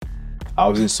I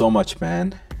was in so much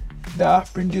pain that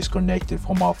I've been disconnected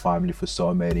from my family for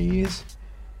so many years.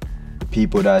 The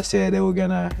people that said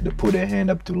they put their hand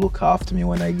up to look after me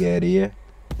when I get here,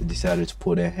 they decided to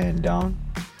put their hand down.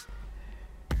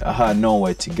 I had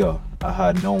nowhere to go. I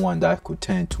had no one that I could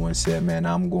turn to and say, man,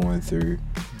 I'm going through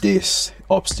these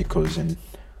obstacles and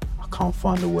I can't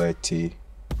find a way to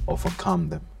overcome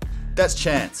them. That's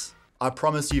Chance. I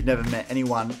promise you've never met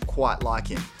anyone quite like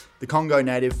him. The Congo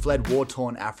native fled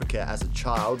war-torn Africa as a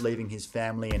child, leaving his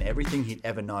family and everything he'd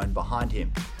ever known behind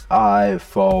him. I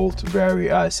felt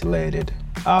very isolated.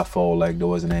 I felt like there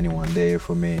wasn't anyone there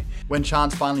for me. When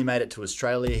Chance finally made it to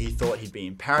Australia, he thought he'd be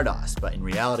in paradise, but in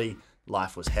reality,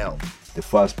 life was hell. The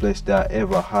first place that I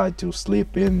ever had to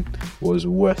sleep in was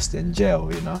worse than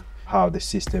jail, How the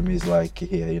system is like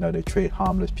here, they treat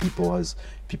harmless people as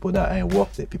people that ain't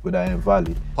worth it, people that ain't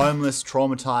valid. Homeless,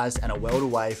 traumatized, and a world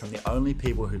away from the only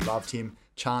people who loved him,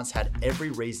 Chance had every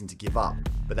reason to give up,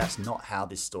 but that's not how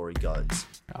this story goes.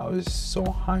 I was so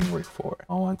hungry for it.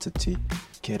 I wanted to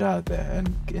get out there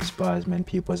and inspire as many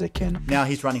people as I can. Now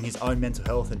he's running his own mental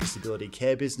health and disability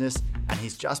care business, and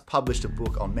he's just published a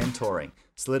book on mentoring,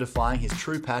 solidifying his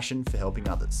true passion for helping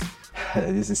others.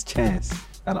 This is Chance,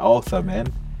 an author,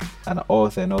 man. An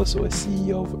author and also a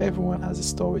CEO of Everyone Has a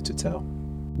Story to Tell.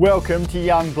 Welcome to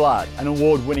Young Blood, an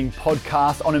award-winning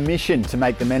podcast on a mission to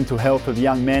make the mental health of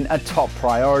young men a top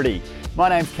priority. My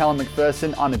name's Callum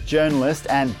McPherson, I'm a journalist,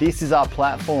 and this is our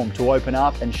platform to open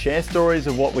up and share stories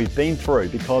of what we've been through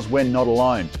because we're not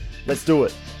alone. Let's do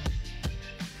it.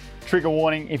 Trigger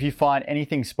warning, if you find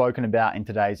anything spoken about in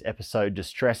today's episode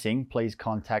distressing, please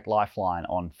contact Lifeline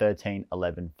on 13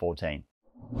 11 14.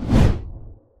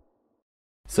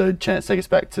 So Chance, take us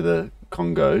back to the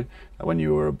Congo when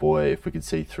you were a boy. If we could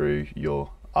see through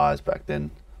your eyes back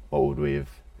then, what would we have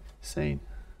seen?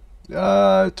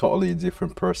 Totally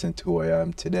different person to who I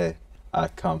am today. I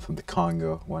come from the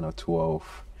Congo when I was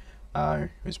 12. I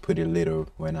was pretty little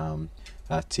when I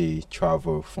had to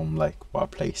travel from like one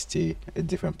place to a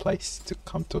different place to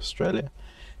come to Australia.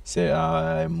 So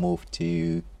I moved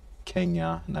to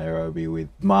Kenya, Nairobi with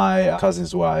my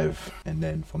cousin's wife, and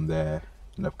then from there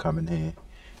ended up coming here.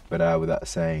 But with that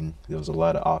saying, there was a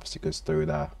lot of obstacles through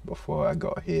that before I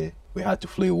got here. We had to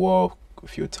flee war a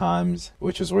few times,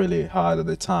 which was really hard at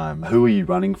the time. Who were you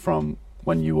running from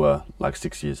when you were like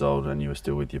 6 years old and you were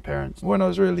still with your parents? When I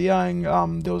was really young,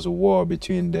 there was a war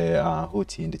between the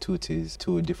Hutu and the Tutsis,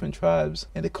 two different tribes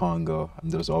in the Congo.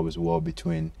 There was always a war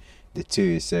between the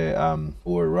two. So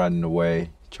we were running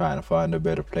away, trying to find a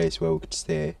better place where we could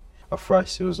stay. At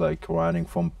first, it was like running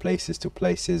from places to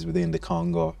places within the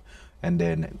Congo, and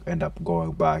then end up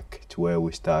going back to where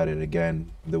we started again.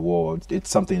 The war,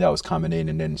 it's something that was coming in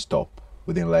and then stop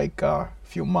within like a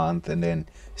few months and then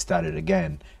started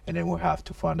again. And then we'll have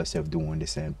to find ourselves doing the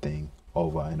same thing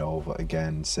over and over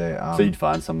again. So you'd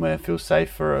find somewhere, feel safe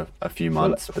for a few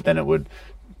months, but then it would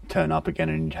turn up again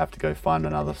and you'd have to go find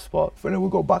another spot. And then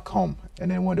we'll go back home. And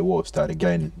then when the war starts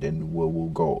again, then we'll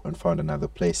go and find another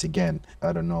place again.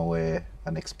 I don't know where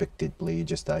unexpectedly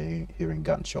just hearing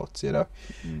gunshots,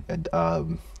 And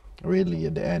really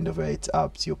at the end of it, it's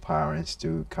up to your parents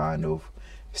to kind of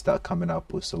start coming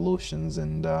up with solutions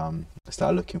and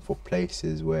start looking for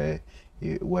places where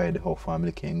the whole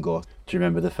family can go. Do you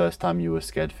remember the first time you were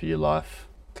scared for your life?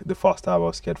 The first time I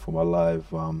was scared for my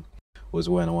life was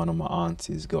when one of my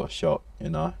aunties got shot,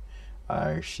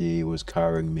 She was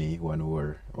carrying me when we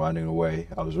were running away.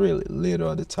 I was really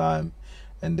little at the time,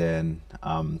 and then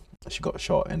she got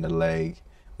shot in the leg,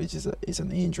 which is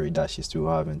an injury that she still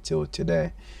have until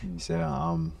today.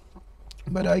 So,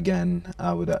 but again,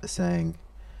 with that saying,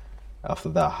 after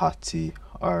that, had to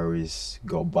always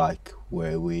go back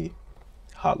where we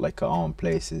had like our own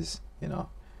places, Yeah.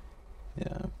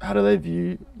 How do they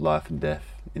view life and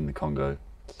death in the Congo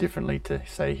differently to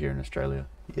say here in Australia?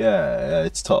 Yeah,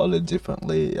 it's totally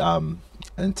differently.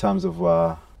 In terms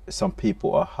of some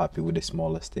people are happy with the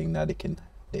smallest thing that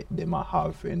they might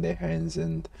have in their hands,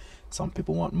 and some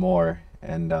people want more.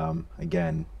 And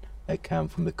again, I come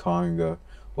from the Congo,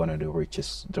 one of the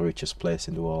richest place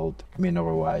in the world,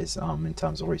 mineral-wise, in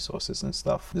terms of resources and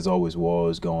stuff. There's always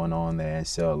wars going on there,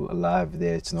 so life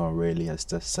there, it's not really as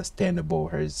sustainable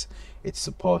as it's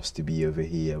supposed to be over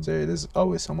here. So there's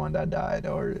always someone that died,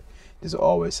 or there's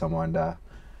always someone that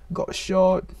got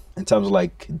shot. In terms of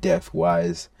like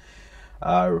death-wise,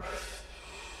 the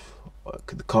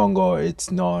Congo,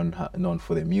 it's known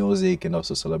for the music and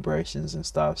also celebrations and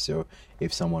stuff. So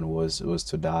if someone was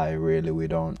to die, really, we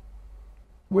don't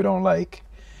like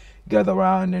gather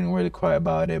around and really cry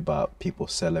about it, but people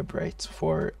celebrate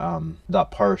for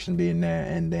that person being there,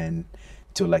 and then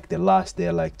to like the last day,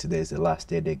 like today's the last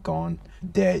day they're gone.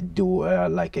 They do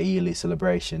like a yearly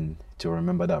celebration to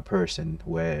remember that person,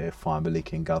 where family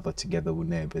can gather together with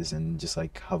neighbors and just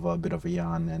like have a bit of a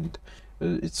yarn. And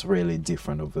it's really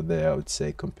different over there, I would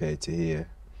say, compared to here.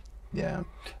 Yeah.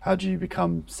 How do you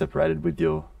become separated with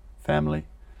your family?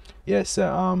 Yes,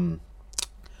 I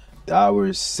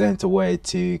was sent away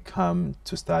to come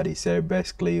to study. So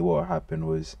basically what happened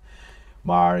was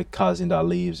my cousin that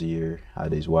lives here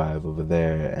had his wife over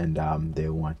there, and they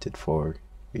wanted for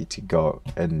me to go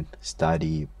and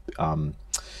study,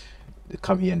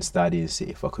 come here and study and see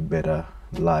if I could better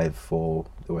life for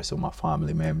the rest of my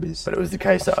family members. But it was the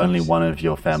case that only one of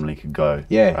your family could go.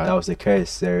 Yeah, right? that was the case.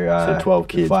 So 12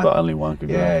 kids, but only one could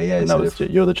go. Yeah. And So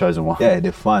you're the chosen one. yeah,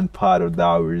 the fun part of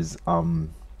that was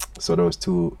so there was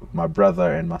two, my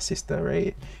brother and my sister,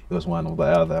 right? It was one or the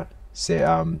other.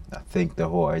 So I think the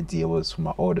whole idea was for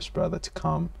my oldest brother to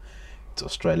come to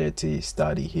Australia to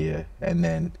study here, and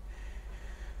then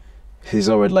he's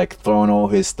already like thrown all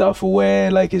his stuff away,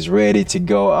 like he's ready to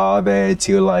go out there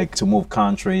to move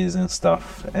countries and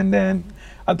stuff. And then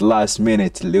at the last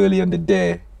minute, literally on the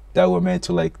day that we're meant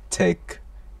to like take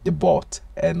the boat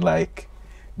and like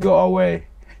go away,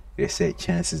 they say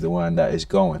Chance is the one that is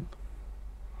going.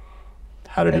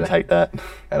 How did you take that?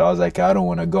 And I was like, I don't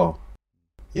want to go,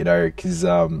 you know, because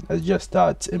I just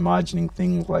start imagining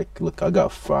things like, look, I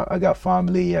got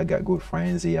family, I got good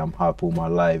friends here, I'm happy with my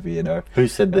life, you know. Who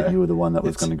said that you were the one that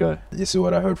was going to go? This is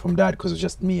what I heard from Dad, because it was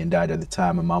just me and Dad at the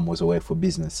time. My mom was away for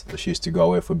business. So she used to go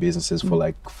away for businesses for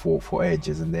like for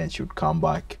ages, and then she would come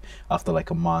back after like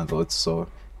a month or so.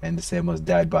 And the same as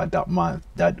Dad, but that month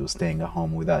Dad was staying at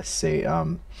home with us. So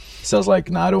I was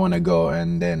like, I don't want to go.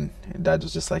 And then Dad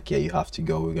was just like, yeah, you have to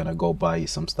go. We're gonna go buy you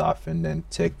some stuff and then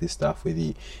take this stuff with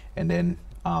you. And then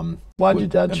why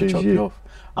did Dad choose you?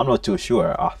 I'm not too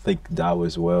sure. I think that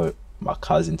was where my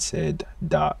cousin said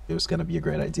that it was gonna be a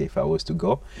great idea if I was to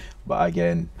go. But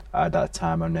again, at that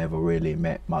time I never really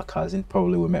met my cousin.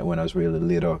 Probably we met when I was really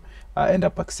little. I ended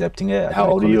up accepting it.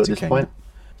 How old are you at this point?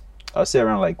 I'll say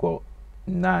around like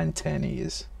 9-10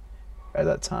 years at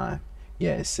that time.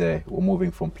 Yeah, so we're moving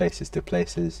from places to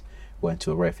places. Went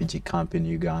to a refugee camp in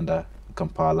Uganda,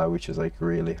 Kampala, which was like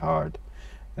really hard.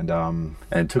 And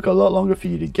it took a lot longer for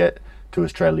you to get to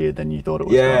Australia than you thought it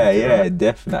was. Right?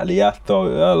 Definitely. I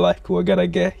thought like we're gonna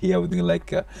get here within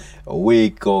like a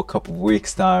week or a couple of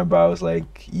weeks time, but I was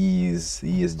like, ease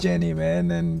journey,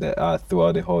 man. And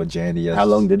throughout the whole journey, how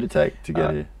long did it take to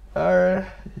get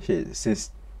here? Since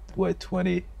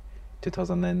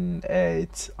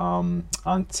 2008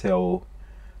 until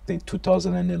I think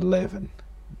 2011.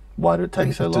 Why did it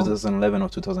take so long? 2011 or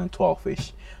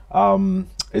 2012-ish.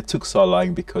 It took so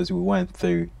long because we went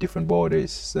through different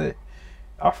borders. So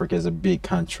Africa is a big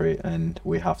country and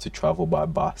we have to travel by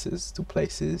buses to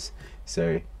places.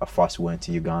 So I first went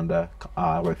to Uganda,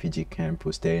 refugee camp,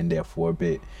 was staying there for a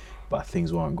bit, but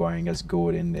things weren't going as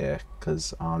good in there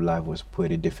because life was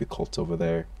pretty difficult over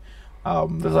there.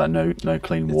 There's like no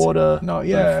clean water, no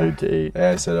food to eat.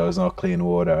 Yeah, so there was no clean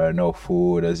water, no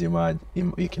food, as you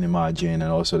can imagine,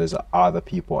 and also there's other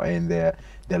people in there.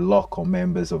 The local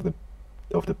members of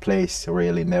the place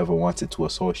really never wanted to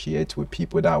associate with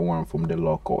people that weren't from the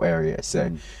local area, so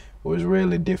it was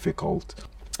really difficult.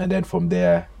 And then from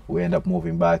there, we end up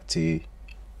moving back to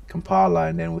Kampala,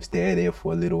 and then we stayed there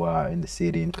for a little while in the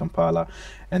city in Kampala,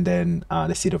 and then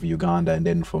the city of Uganda, and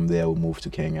then from there we moved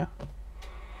to Kenya.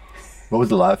 What was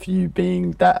it like for you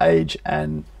being that age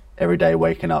and every day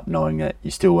waking up knowing that you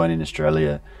still weren't in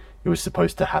Australia? It was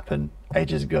supposed to happen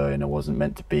ages ago and it wasn't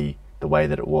meant to be the way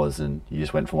that it was, and you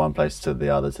just went from one place to the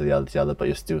other, but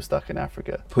you're still stuck in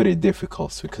Africa. Pretty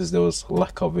difficult because there was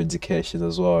lack of education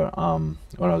as well.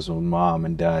 When I was with Mom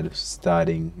and Dad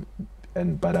studying,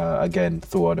 but again,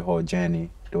 throughout the whole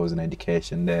journey, there was an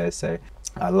education there, so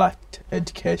I lacked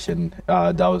education.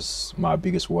 That was my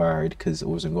biggest worry because I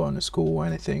wasn't going to school or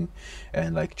anything,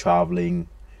 and like traveling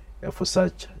for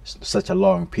such a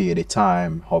long period of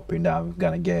time, hoping that I'm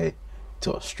gonna get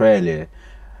to Australia.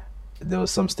 There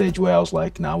was some stage where I was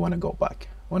like, I want to go back.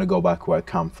 I want to go back where I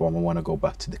come from. I want to go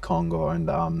back to the Congo and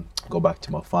go back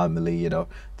to my family. You know,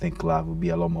 think life would be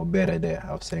a lot more better there.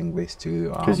 I was saying this to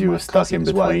because you were stuck in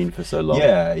between for so long.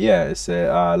 Yeah. So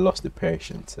I lost the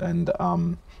patience and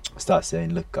start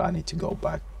saying, look, I need to go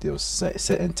back. There was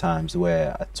certain times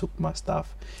where I took my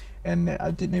stuff and I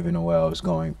didn't even know where I was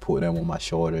going, put them on my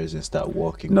shoulders and start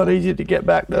walking. Not easy to get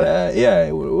back though. Yeah,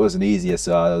 it wasn't easy.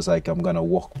 So I was like, I'm gonna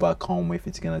walk back home if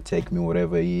it's gonna take me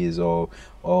whatever it is, or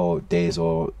days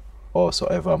or or so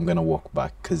ever, I'm gonna walk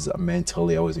back because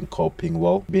mentally I wasn't coping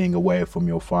well. Being away from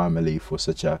your family for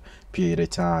such a period of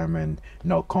time and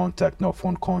no contact, no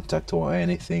phone contact or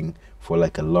anything for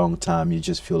like a long time, you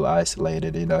just feel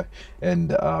isolated, you know.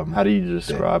 And How do you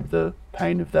describe the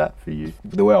pain of that for you?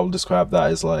 the way I'll describe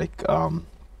that is like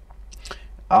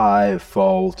I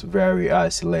felt very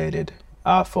isolated.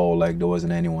 I felt like there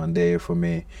wasn't anyone there for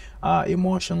me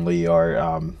emotionally,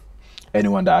 or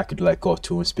anyone that I could like go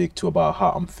to and speak to about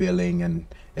how I'm feeling and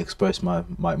express my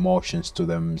emotions to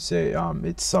them. Say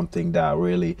it's something that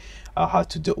really I had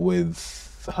to deal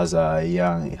with as a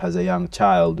young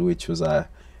child, which was I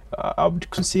would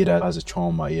consider as a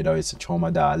trauma. You know, it's a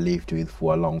trauma that I lived with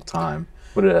for a long time.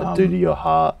 What did that do to your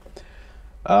heart?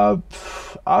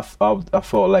 I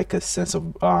felt like a sense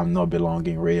of not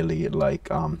belonging, really, like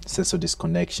sense of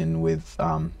disconnection with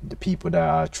the people that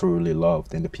I truly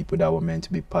loved and the people that were meant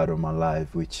to be part of my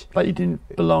life, which Like you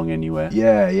didn't belong anywhere?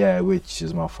 yeah, which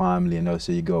is my family. And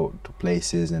also you go to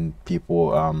places and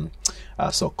people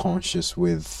are so conscious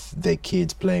with their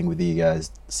kids playing with you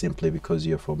guys simply because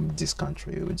you're from this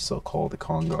country, which is so called the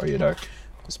Congo. You know, it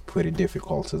was pretty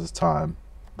difficult at the time,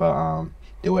 but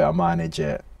the way I manage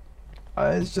it,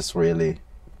 it's just really,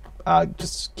 I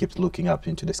just keep looking up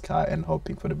into the sky and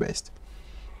hoping for the best.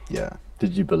 Yeah.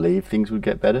 Did you believe things would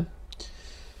get better?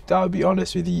 I'll be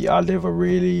honest with you, I never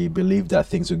really believed that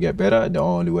things would get better. The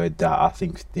only way that I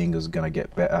think things are gonna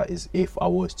get better is if I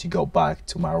was to go back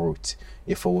to my roots,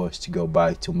 if I was to go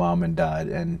back to mom and dad,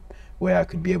 and where I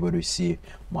could be able to see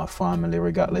my family,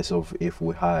 regardless of if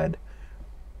we had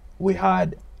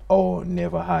or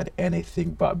never had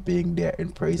anything, but being there in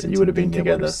presence, You would have been being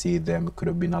able together. to see them could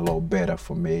have been a lot better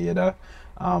for me, you know.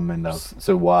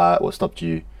 So what stopped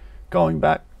you going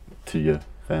back to your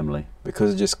family?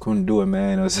 Because I just couldn't do it,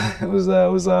 man. It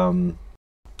was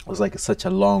like such a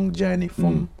long journey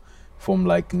from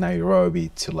like Nairobi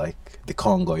to like the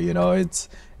Congo, you know.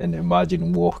 And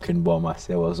imagine walking by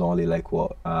myself. I was only like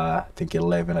I think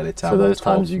 11 at the time. So those or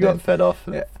 12 times you then. got fed off,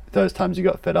 Yeah. those times you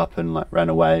got fed up and like ran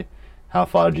away, how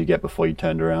far did you get before you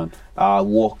turned around? I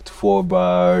walked for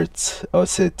about, I would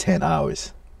say 10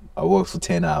 hours. I walked for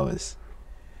 10 hours.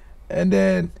 And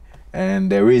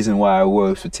the reason why I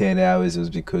worked for 10 hours was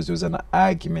because there was an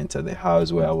argument at the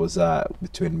house where I was at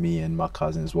between me and my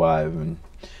cousin's wife,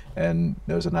 and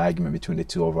there was an argument between the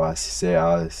two of us.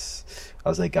 I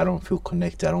was like, I don't feel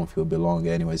connected, I don't feel belong.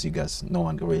 Anyways, you guys, no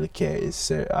one really cares.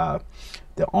 So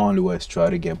the only way is try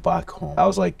to get back home. I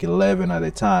was like 11 at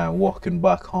the time, walking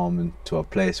back home to a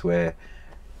place where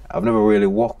I've never really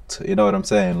walked, you know what I'm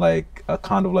saying? Like, I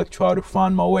kind of like try to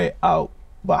find my way out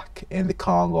back in the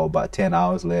Congo. About 10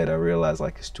 hours later, I realized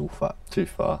like it's too far. Too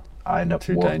far. I end up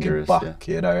Too walking dangerous, back,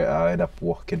 you know, I end up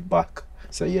walking back.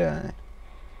 So yeah.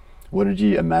 What did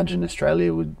you imagine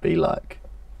Australia would be like?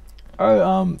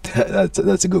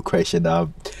 That's a good question.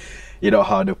 You know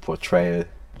how they portray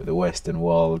the Western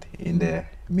world in the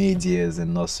medias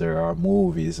and also our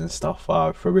movies and stuff.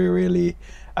 For me, really,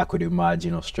 I could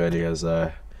imagine Australia as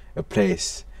a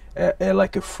place,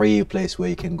 like a free place where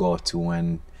you can go to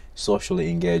and socially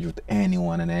engage with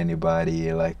anyone and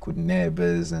anybody, like with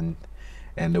neighbors, and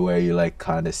the way you like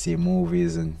kind of see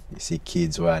movies and you see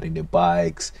kids riding their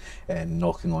bikes and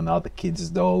knocking on other kids'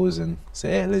 doors and say,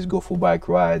 hey, let's go for bike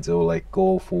rides, or like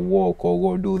go for a walk, or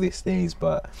go do these things.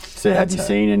 But So have you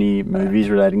seen any movies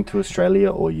relating to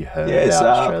Australia, or you heard yes,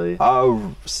 about Australia?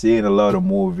 I've seen a lot of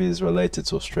movies related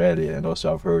to Australia, and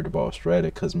also I've heard about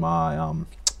Australia because my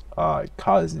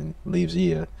cousin lives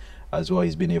here as well.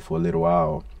 He's been here for a little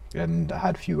while, and I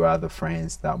had a few other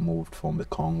friends that moved from the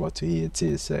Congo to here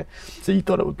too. So you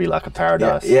thought it would be like a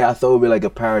paradise? yeah, I thought it would be like a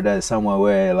paradise, somewhere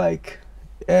where like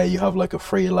you have like a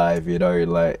free life, you know,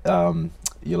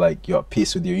 you're at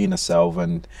peace with your inner self,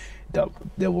 and that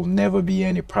there will never be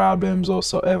any problems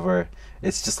whatsoever.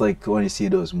 It's just like when you see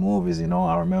those movies, you know.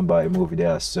 I remember a movie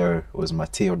that I saw was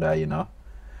Matilda, you know.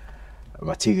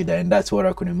 Matilda, and that's what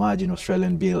I could imagine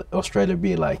Australia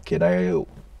be like, you know,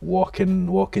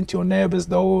 walking to your neighbor's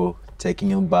door,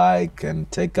 taking your bike and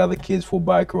take other kids for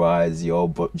bike rides,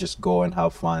 but just go and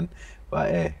have fun. But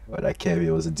hey, when I came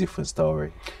here, it was a different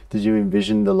story. Did you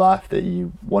envision the life that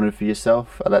you wanted for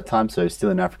yourself at that time? So still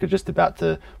in Africa, just about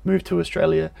to move to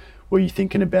Australia. Were you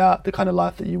thinking about the kind of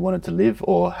life that you wanted to live,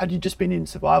 or had you just been in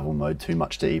survival mode too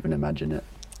much to even imagine it?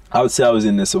 I would say I was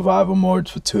in the survival mode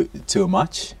for too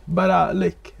much. But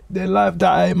like the life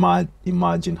that I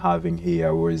imagine having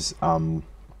here was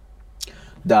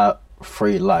that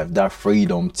free life, that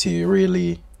freedom to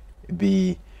really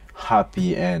be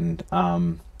happy and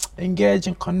engage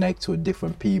and connect with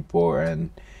different people, and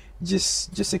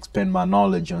just expand my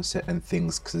knowledge on certain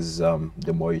things, because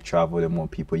the more you travel, the more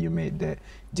people you meet, the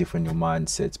different your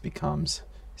mindset becomes.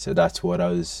 So that's what I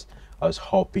was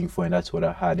hoping for, and that's what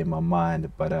I had in my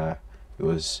mind, but it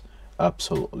was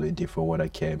absolutely different when I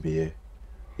came here.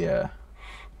 Yeah.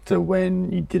 So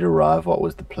when you did arrive, what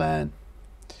was the plan?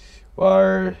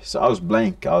 Well, so I was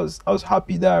blank. I was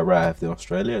happy that I arrived in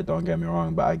Australia, don't get me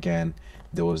wrong, but again,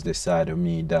 there was this side of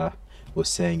me that was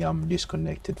saying I'm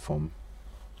disconnected from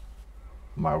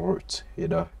my roots, you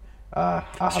know.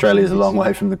 Australia is a long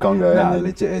way from the Congo. Nah,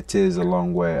 it is a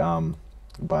long way.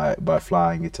 By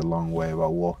flying, it's a long way. By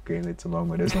walking, it's a long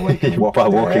way. There's no way you can walk. By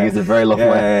walking, it's a very long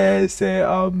way. Yeah,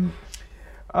 so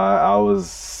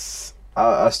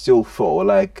I still felt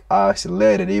like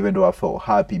isolated, even though I felt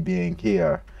happy being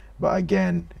here. But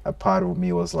again, a part of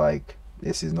me was like,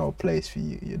 this is no place for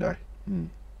you, you know.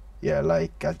 Yeah,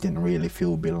 like I didn't really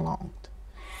feel belonged.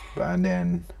 And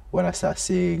then when I started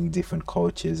seeing different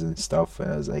coaches and stuff,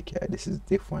 I was like, yeah, this is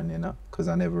different, you know, because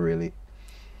I never really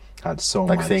had so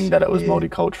much. Like seeing that it was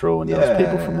multicultural and there was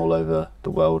people from all over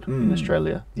the world in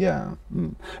Australia. Yeah.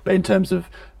 But in terms of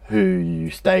who you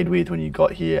stayed with when you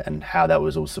got here and how that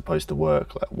was all supposed to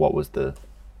work, like what was the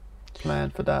plan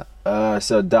for that?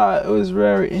 So that was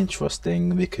very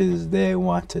interesting because they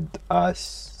wanted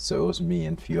us, so it was me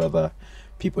and a few other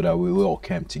people that we all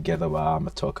came together. But I'm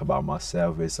gonna talk about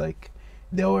myself. It's like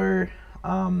they were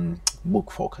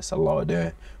book focused a lot.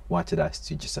 They wanted us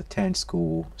to just attend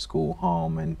school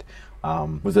home, and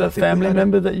was it a family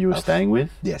member that you were staying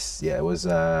with? Yes, yeah, it was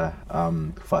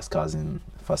first cousin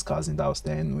that I was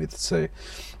staying with. So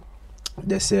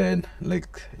they said,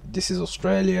 like, this is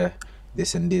Australia,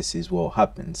 this and this is what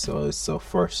happens. So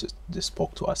first they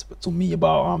spoke to me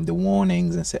about the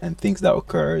warnings and things that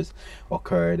occurred,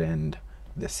 and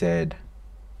they said,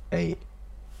 hey,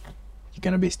 you're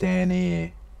gonna be staying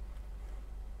here.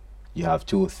 You have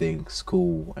two things,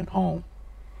 school and home.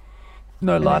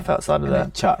 No life outside of that.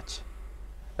 And church.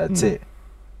 That's it.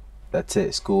 That's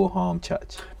it. School, home,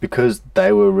 church. Because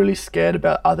they were really scared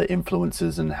about other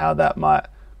influences and how that might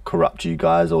corrupt you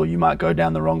guys, or you might go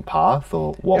down the wrong path,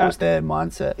 or what was their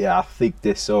mindset? Yeah, I think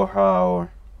they saw how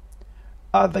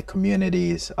other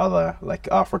communities, other like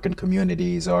African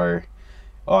communities or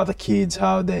other kids,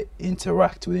 how they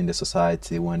interact within the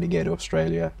society when they get to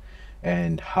Australia,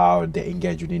 and how they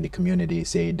engage within the community.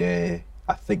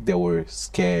 I think they were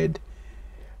scared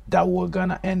that we're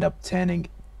gonna end up turning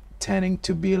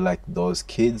to be like those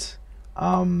kids,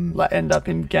 like end up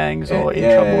in gangs or in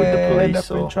trouble with the police, end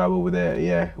up in trouble with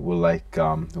we're like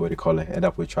what do you call it? End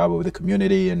up with trouble with the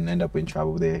community and end up in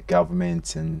trouble with the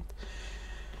government.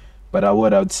 But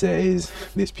what I would say is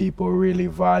these people really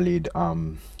valued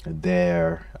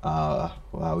their how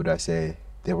would I say?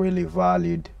 They really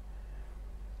valued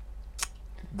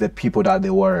the people that they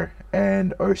were,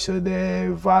 and also they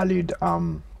valued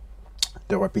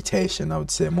the reputation, I would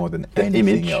say, more than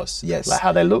anything image, else. Yes, like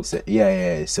how they looked. So,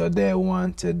 yeah. So they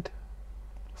wanted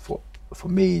for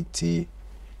me to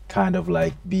kind of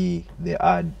like be the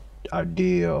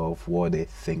idea of what they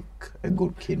think a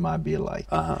good kid might be like.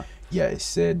 Yeah,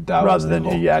 so that rather than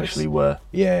who you actually were.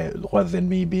 Yeah, rather than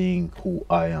me being who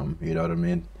I am. You know what I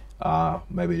mean?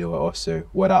 Maybe they were also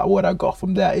what I got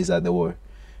from that is that they were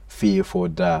fearful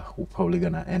that we're probably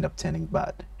gonna end up turning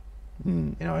bad.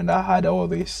 You know, and I had all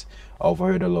this. I've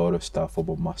heard a lot of stuff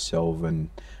about myself and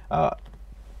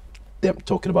them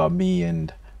talking about me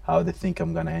and how they think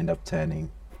I'm gonna end up turning.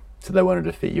 So they wanted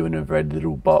to fit you in a very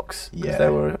little box because they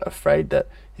were afraid that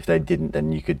if they didn't,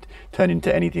 then you could turn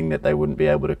into anything that they wouldn't be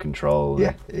able to control.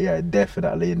 Yeah,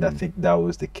 definitely. And I think that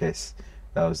was the case.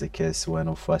 That was the case when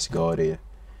I first got here.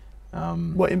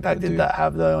 What impact did that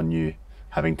have though on you?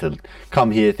 Having to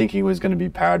come here thinking it was going to be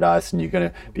paradise and you're going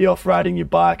to be off riding your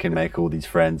bike and make all these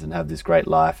friends and have this great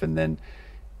life, and then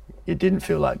it didn't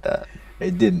feel like that.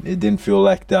 It didn't feel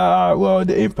like that. Well,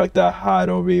 the impact that had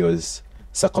on me was,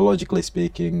 psychologically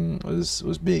speaking, was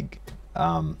big.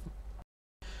 I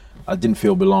didn't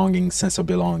feel sense of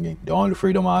belonging. The only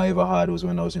freedom I ever had was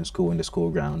when I was in school, in the school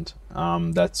ground.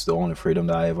 That's the only freedom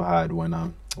that I ever had when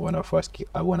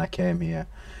I came here.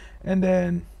 And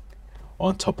then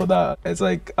on top of that, it's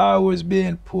like I was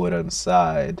being put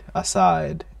aside,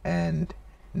 and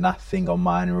nothing of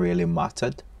mine really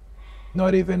mattered.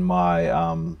 Not even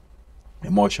my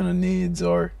emotional needs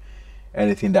or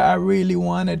anything that I really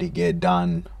wanted to get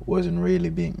done wasn't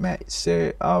really being met.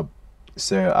 So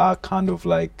I kind of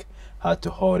like had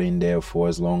to hold in there for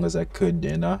as long as I could,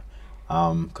 you know,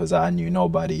 because I knew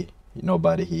nobody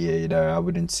here, you know. I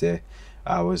wouldn't say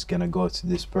I was gonna go to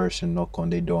this person, knock on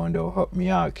their door, and they'll help me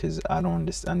out because I don't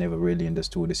understand. I never really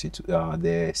understood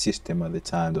the system at the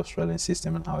time, the Australian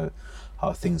system, and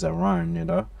how things are run. You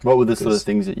know. What were the sort of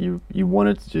things that you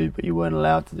wanted to do but you weren't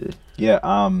allowed to do? Yeah.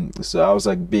 So I was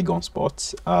like big on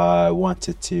sports. I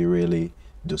wanted to really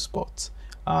do sports.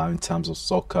 In terms of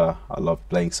soccer, I love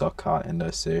playing soccer,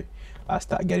 and so I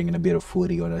started getting in a bit of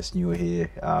footy when I was new here.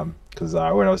 Because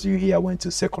when I was new here, I went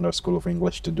to secondary school of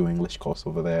English to do English course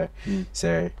over there.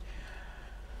 So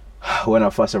when I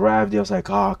first arrived, I was like,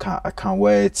 oh, I can't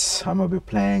wait. I'm gonna be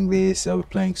playing this. I'll be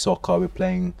playing soccer. I'll be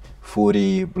playing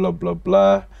footy. Blah blah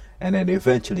blah. And then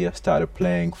eventually, I started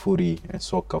playing footy and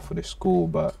soccer for the school.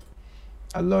 But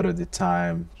a lot of the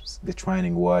time, the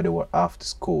training they were after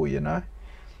school, you know.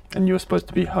 And you were supposed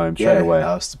to be home straight away.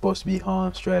 I was supposed to be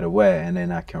home straight away. And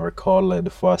then I can recall the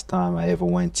first time I ever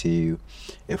went to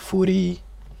a footy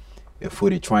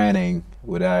training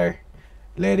without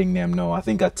letting them know. I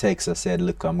think I said,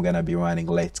 look, I'm going to be running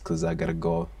late because I got to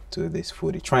go to this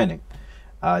footy training.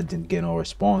 I didn't get no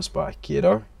response back, you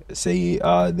know. So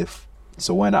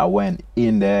when I went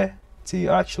in there to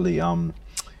actually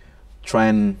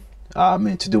train,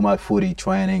 to do my footy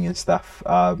training and stuff,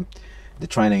 the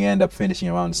training ended up finishing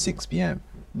around 6 p.m.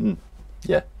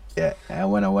 Yeah. Yeah.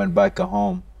 And when I went back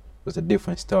home, it was a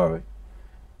different story.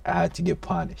 I had to get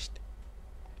punished.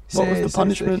 What was the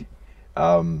punishment?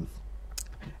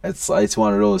 It's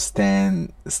one of those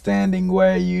standing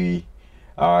where you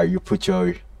put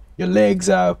your legs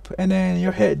up and then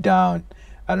your head down.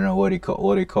 I don't know what do you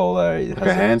call it. It like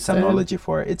a handstand? Terminology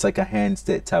for it. It's like a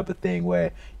handstand type of thing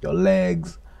where your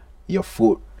legs, your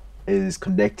foot is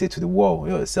connected to the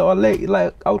wall. So I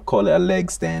would call it a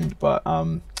leg stand, but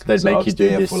they'd make you do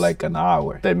there this for like an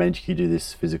hour. They made you do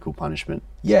this physical punishment.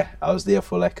 Yeah, I was there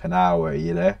for like an hour,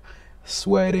 you know,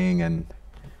 sweating, and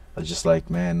I was just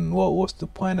like, man, what's the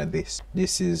point of this?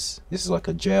 This is like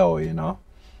a jail, you know.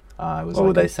 What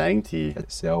were they saying to you?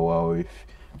 I'd say, oh, well,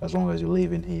 as long as you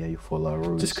live in here, you follow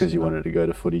rules. Just because you wanted to go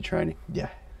to footy training? Yeah,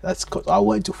 that's cause I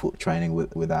went to foot training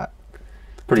with that.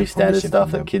 Pretty standard stuff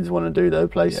that kids want to do, though,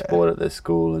 play Yeah. sport at their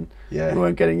school, and we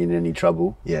weren't getting in any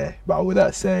trouble. Yeah, but with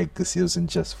that said, because it wasn't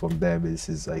just from them, this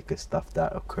is like a stuff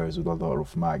that occurs with a lot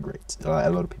of migrants. A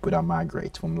lot of people that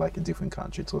migrate from like a different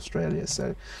country to Australia.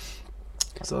 So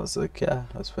it's like, yeah,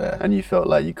 that's fair. And you felt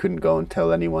like you couldn't go and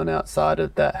tell anyone outside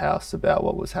of that house about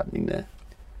what was happening there?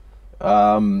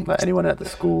 Like anyone at the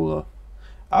school? Or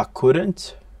I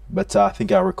couldn't, but I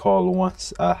think I recall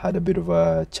once I had a bit of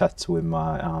a chat with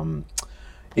my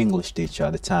English teacher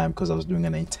at the time, because I was doing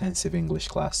an intensive English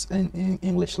class in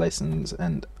English lessons,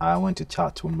 and I went to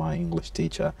chat with my English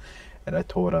teacher, and I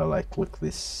told her, like, look,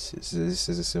 this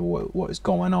is what is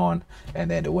going on. And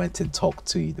then I went and talked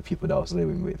to the people that I was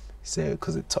living with, so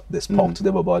because they spoke to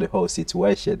them about the whole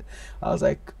situation. I was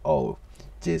like, oh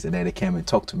jeez. And then they came and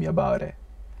talked to me about it,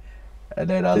 and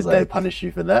then I was did like, they punish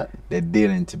you for that? They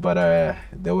didn't, but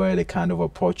the way they kind of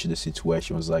approached the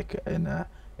situation was like in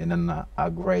an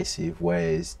aggressive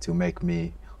ways to make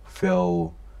me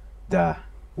feel that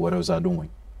what was I doing?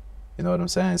 You know what I'm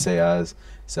saying?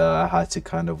 So I had to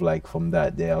kind of like, from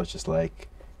that day, I was just like,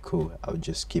 cool, I'll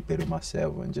just keep it to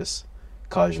myself and just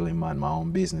casually mind my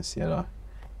own business, you know?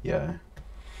 Yeah.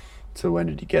 So when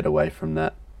did you get away from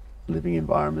that living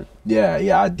environment?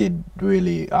 Yeah, I did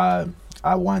really. I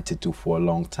wanted to for a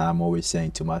long time, always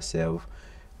saying to myself,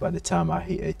 by the time I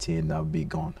hit 18, I'll be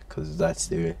gone, because that's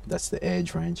the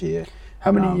age range here.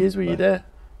 How many years were you there?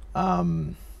 I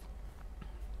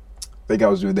think I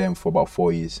was with them for about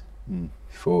 4 years. I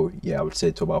would say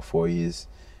to about 4 years.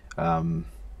 4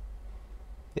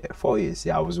 years.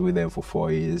 Yeah, I was with them for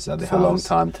 4 years at the house. It's a long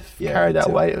time to carry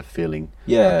that weight of feeling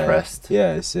oppressed.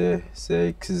 Yeah, so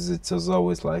because it was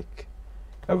always like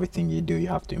everything you do, you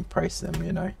have to impress them,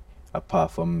 you know.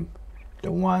 Apart from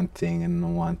the one thing and the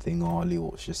one thing only,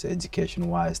 was just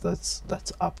education-wise, that's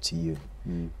up to you.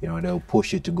 You know, they'll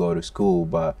push you to go to school,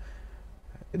 but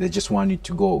they just want you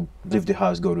to go, leave the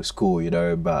house, go to school, you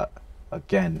know. But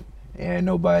again,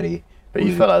 nobody. But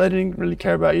you felt like they didn't really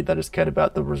care about you, they just cared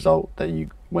about the result that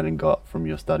you went and got from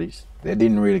your studies? They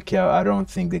didn't really care. I don't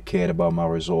think they cared about my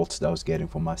results that I was getting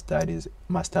from my studies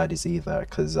either,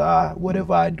 because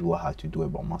whatever I do, I have to do it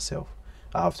by myself.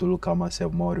 I have to look at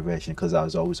myself motivation, because I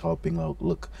was always hoping,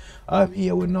 look, I'm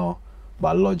here with no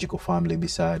biological family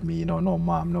beside me, you know, no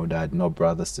mom, no dad, no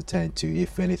brothers to turn to.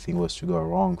 If anything was to go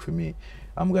wrong for me,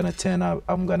 I'm gonna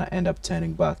end up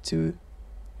turning back to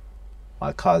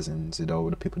my cousins, you know,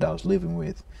 the people that I was living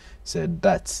with. So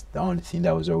that's the only thing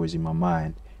that was always in my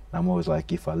mind. And I'm always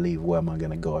like, if I leave, where am I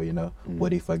gonna go, you know?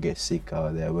 What if I get sick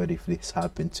out there? What if this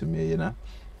happened to me, you know?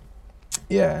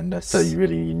 Yeah, and that's So you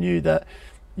knew that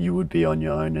you would be on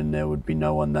your own and there would be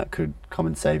no one that could come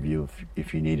and save you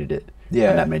if you needed it. yeah,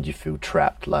 And that made you feel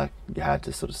trapped, like you had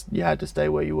to stay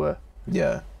where you were.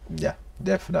 yeah,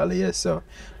 definitely. Yeah. So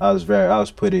I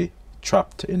was pretty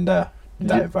trapped in that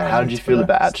environment. How did you feel for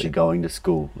about that actually state. going to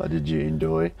school? Like, did you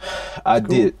enjoy? I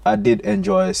school? did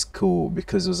enjoy school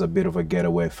because it was a bit of a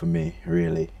getaway for me,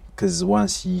 really. Because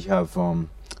once you have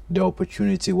the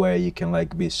opportunity where you can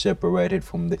like be separated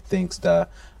from the things that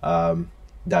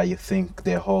that you think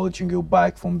they're holding you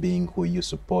back from being who you're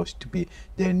supposed to be,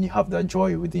 then you have that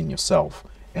joy within yourself.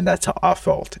 And that's how I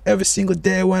felt every single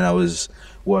day when I was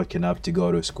working up to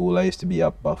go to school. I used to be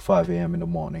up about 5 a.m. in the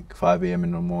morning. 5 a.m.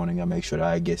 in the morning, I make sure that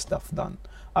I get stuff done.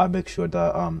 I make sure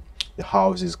that the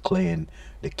house is clean,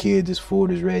 the kids' food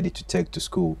is ready to take to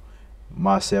school.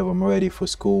 Myself, I'm ready for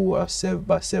school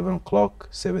by 7 o'clock,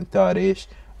 7:30ish.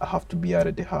 I have to be out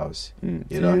of the house. So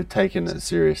you're taking it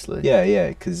seriously. Yeah,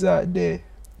 because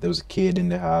there was a kid in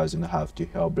the house and I have to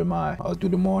help them out. I'll do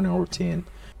the morning routine,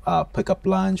 pick up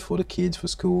lunch for the kids for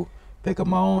school, pick up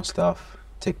my own stuff,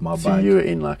 take my So bike. you were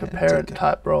in like a and parent take it.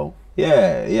 type role.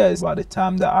 Yeah. By the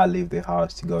time that I leave the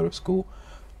house to go to school,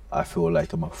 I feel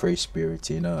like I'm a free spirit,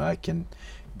 you know. I can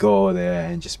go there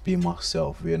and just be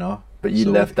myself, you know. But you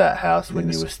So, left that house when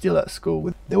yes. you were still at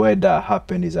school. The way that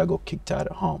happened is I got kicked out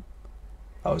of home.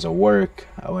 I was at work,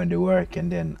 I went to work,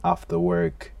 and then after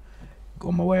work,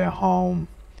 on my way home,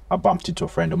 I bumped into a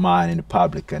friend of mine in the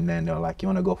public, and then they were like, "You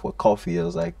want to go for a coffee?" I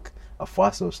was like, at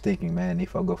first I was thinking, man,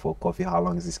 if I go for a coffee, how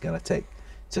long is this going to take?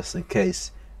 Just in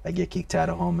case I get kicked out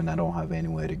of home and I don't have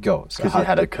anywhere to go. So Because you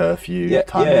had a curfew yeah,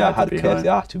 time. yeah, you I had had to a be curfew.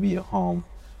 home. I had to be at home.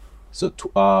 So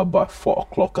by 4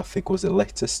 o'clock, I think was the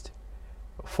latest.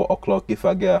 4 o'clock if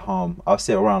I get home. I'll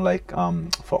say around like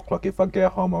 4 o'clock. If I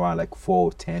get home around like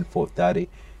 4:10, 4:30,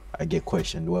 I get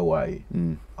questioned, where were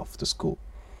you after school?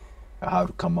 I have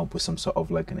to come up with some sort of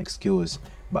like an excuse.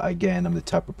 But again, I'm the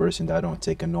type of person that I don't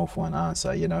take a no for an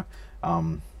answer, you know.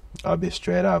 I'll be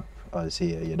straight up. I was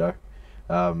here, you know.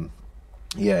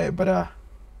 Yeah, but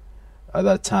at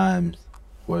that time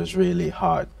was really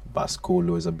hard. But school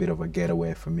was a bit of a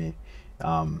getaway for me,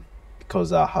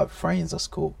 because I have friends at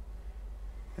school.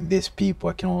 And these people,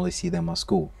 I can only see them at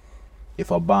school.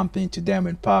 If I bump into them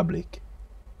in public,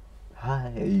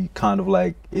 hi, you kind of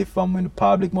like, if I'm in the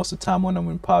public, most of the time when I'm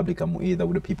in public, I'm either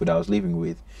with the people that I was living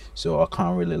with. So I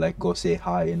can't really like go say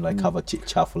hi and like have a chit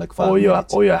chat for like 5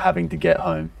 minutes. Or you're having to get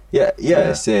home.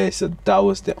 Yeah. So that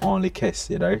was the only case,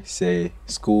 you know. Say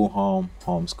school,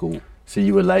 home, school. So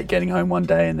you were late getting home one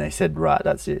day and they said, right,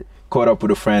 that's it. Caught up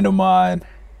with a friend of mine,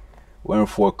 went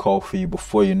for a coffee.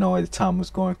 Before you know it, the time was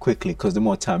going quickly, because the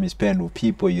more time you spend with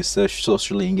people, you're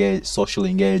socially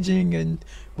engaging, and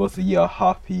both of you are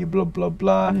happy, blah blah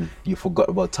blah. You forgot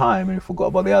about time and you forgot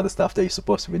about the other stuff that you're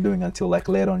supposed to be doing until like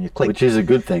later on you click. Which is a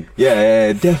good thing.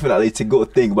 Yeah, definitely it's a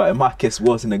good thing, but in my case it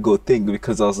wasn't a good thing,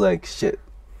 because I was like, shit,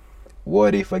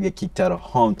 what if I get kicked out of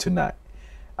home tonight?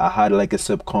 I had like a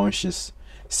subconscious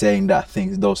saying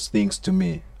those things to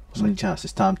me. I was like, Chance,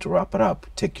 it's time to wrap it up.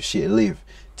 Take your shit and leave.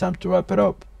 Time to wrap it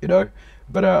up, you know.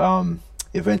 But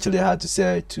eventually I had to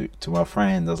say to my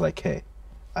friends, I was like, hey,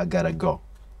 I gotta go.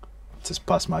 Just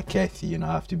past my curfew, you know,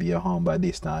 I have to be at home by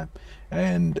this time.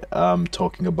 And I'm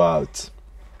talking about,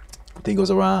 I think it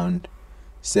was around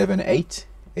 8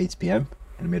 p.m.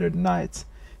 in the middle of the night.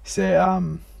 Say,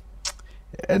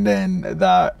 and then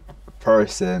that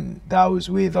person that I was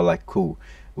with are like, cool,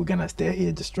 we're gonna stay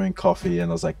here, just drink coffee.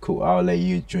 And I was like, cool, I'll let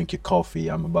you drink your coffee,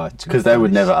 I'm about to. Because they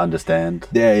would never understand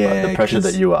the pressure 'cause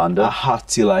that you were under. I had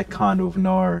to like kind of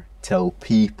tell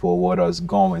people what I was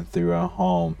going through at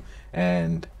home,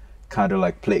 and kind of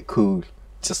like play cool,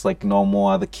 just like normal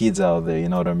other kids out there, you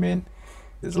know what I mean?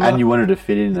 And you wanted to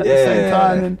fit in at the same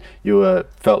time, and you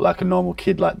felt like a normal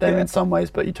kid like them in some ways,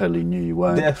 but you totally knew you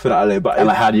weren't. Definitely, but and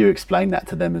like, how do you explain that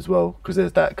to them as well? Because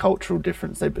there's that cultural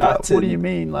difference. They'd be like, "What do you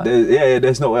mean?" Like,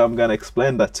 there's no way I'm gonna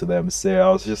explain that to them. So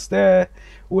I was just there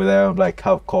with them, like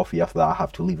have coffee. After that, I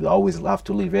have to leave. I always have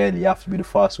to leave early. You have to be the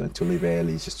first one to leave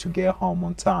early, just to get home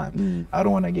on time. I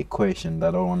don't want to get questioned. I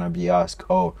don't want to be asked,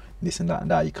 "Oh, this and that and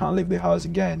that." You can't leave the house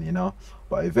again, you know.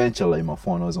 But eventually, my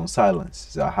phone was on silence.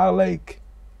 So I had like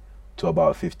to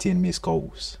about 15 missed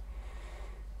calls.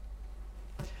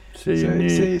 So you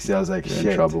knew I was like, you're shit.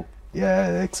 in trouble.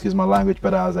 Yeah, excuse my language,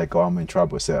 but I was like, oh, I'm in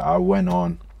trouble. So I went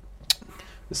on.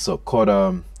 So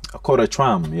I caught a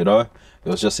tram, you know. It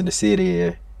was just in the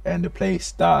city, and the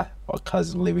place that our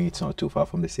cousin living, it's not too far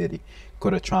from the city.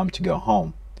 Caught a tram to go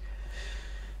home.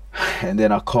 And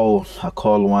then I called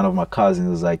one of my cousins. I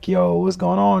was like, yo, what's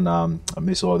going on? I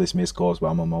missed all these missed calls, but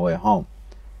I'm on my way home.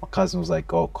 My cousin was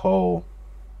like, oh, call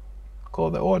call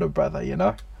the older brother, you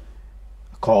know.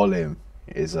 I call him.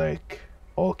 He's like,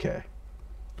 okay,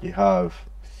 you have,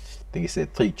 I think he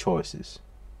said 3 choices.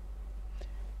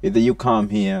 Either you come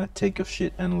here, take your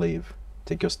shit and leave,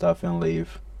 take your stuff and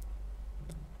leave,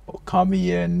 or come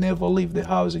here and never leave the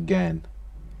house again,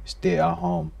 stay at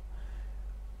home.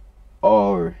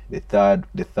 Or the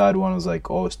third one was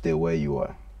like, oh, stay where you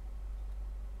are.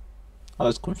 I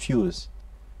was confused.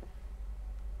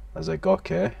 I was like,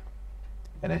 okay,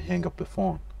 and then hang up the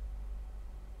phone.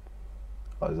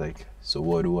 I was like, so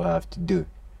what do I have to do?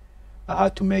 I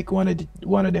had to make one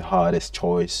of the hardest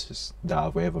choices that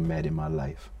I've ever made in my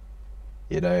life.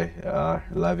 You know,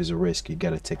 life is a risk. You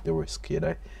gotta take the risk. You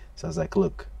know, so I was like,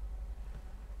 look,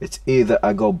 it's either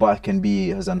I go back and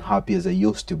be as unhappy as I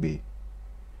used to be,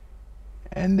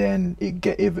 and then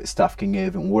stuff can get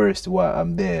even worse while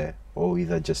I'm there, or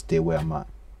either just stay where I'm at.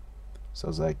 So I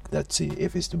was like, that's it.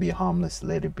 If it's to be harmless,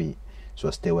 let it be. So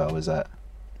I stay where I was at,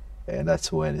 and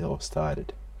that's when it all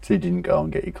started. So you didn't go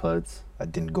and get your clothes? I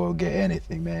didn't go get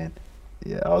anything, man.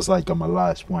 Yeah, I was like on my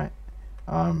last point.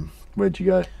 Where'd you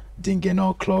go? Didn't get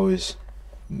no clothes,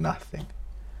 nothing.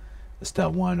 I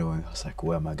started wondering. I was like,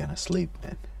 where am I gonna sleep,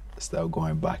 man? I started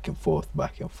going back and forth.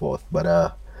 But it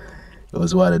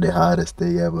was one of the hardest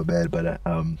thing ever, man. But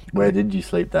where did you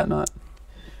sleep that night?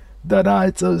 That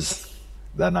night was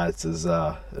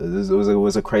it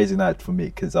was a crazy night for me,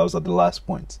 because I was at the last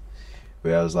point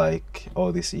where I was like,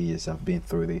 all these years I've been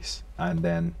through this, and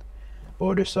then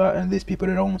and these people,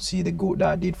 they don't see the good that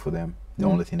I did for them. The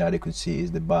only thing that they could see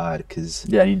is the bad, because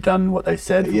you'd done what they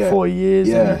said for 4 years,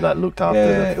 and you like looked after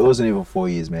them. It wasn't even 4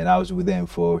 years, man. I was with them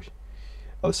for,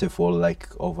 I would say, for like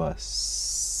over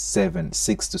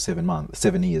 6 to 7 months,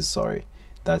 7 years. Sorry,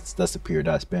 that's the period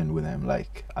I spent with them.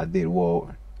 Like I did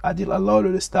a lot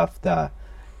of the stuff that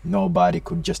nobody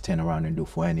could just turn around and do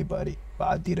for anybody, but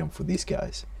I did them for these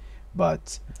guys.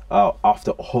 But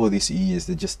after all these years,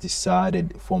 they just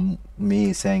decided, from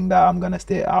me saying that I'm gonna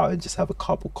stay out and just have a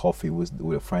cup of coffee with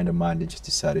a friend of mine, they just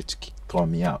decided to throw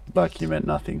me out. Like you meant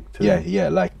nothing to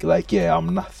them. Like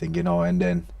I'm nothing, you know. And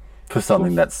then for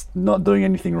something that's not doing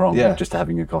anything wrong, just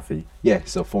having a coffee. Yeah.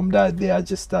 So from that day, I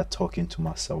just started talking to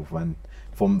myself, and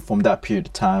from that period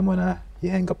of time, when you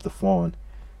hang up the phone,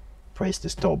 press the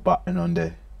stop button on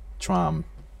the tram,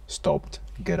 stopped,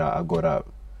 I got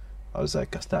out. I was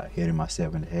like, I started hitting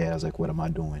myself in the head. I was like, what am I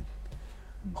doing?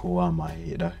 Who am I?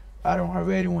 You know, I don't have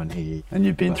anyone here. And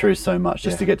you've been through so much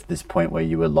just to get to this point where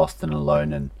you were lost and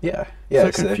alone, and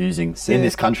so confusing in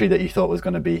this country that you thought was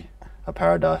going to be a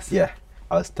paradise. Yeah,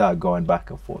 I started going back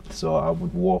and forth. So I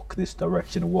would walk this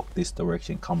direction,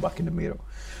 come back in the middle,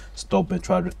 stop and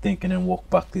try to think, and then walk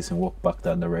back this and walk back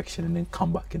that direction, and then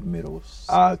come back in the middle.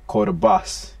 I caught a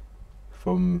bus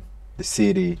from the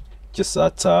city just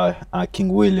at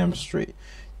King William Street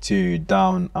to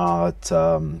down at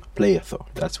Playthor.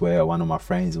 That's where one of my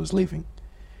friends was living.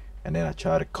 And then I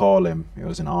tried to call him. He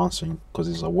wasn't answering because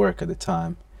he was at work at the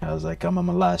time. I was like, I'm at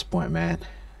my last point, man.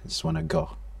 I just want to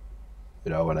go.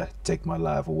 You know, I want to take my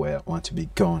life away. I want to be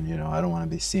gone, you know. I don't want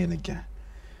to be seen again.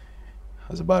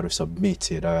 I was about to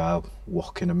submit it. I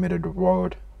walk in the middle of the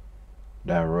road.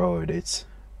 That road, it's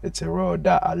a road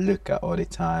that I look at all the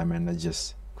time, and I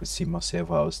just could see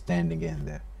myself. I was standing in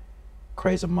there,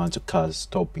 crazy amounts of cars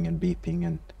stopping and beeping,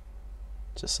 and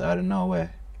just out of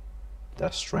nowhere,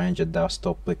 that stranger that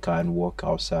stopped the car and walk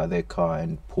outside their car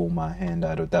and pull my hand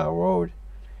out of that road,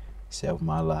 saved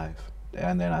my life.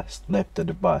 And then I slept at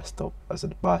the bus stop. I was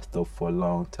at the bus stop for a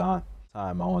long time.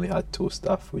 I only had 2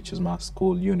 stuff, which was my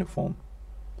school uniform,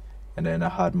 and then I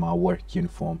had my work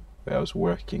uniform. Where I was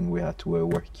working, we had to wear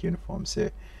work uniforms. So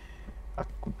I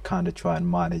could kind of try and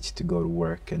manage to go to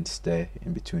work and stay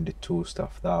in between the 2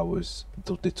 stuff that was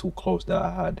the 2 clothes that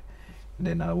I had. And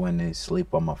then I went and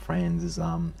sleep on my friends.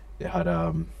 They had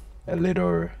a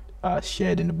little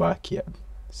shed in the backyard.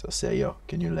 So I said, yo,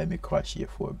 can you let me crash here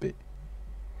for a bit?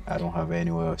 I don't have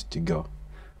anywhere else to go.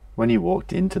 When you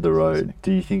walked into the road,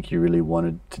 do you think you really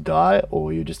wanted to die,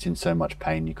 or you're just in so much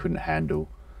pain you couldn't handle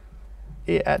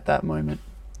it at that moment?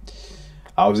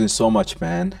 I was in so much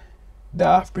pain that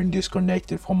I've been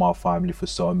disconnected from my family for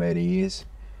so many years.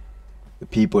 The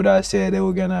people that said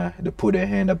they put their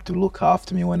hand up to look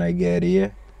after me when I get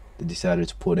here, they decided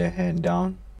to put their hand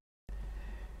down.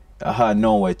 I had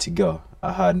nowhere to go.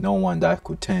 I had no one that I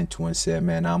could turn to and say,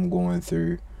 man, I'm going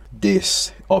through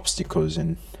these obstacles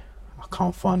and I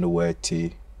can't find a way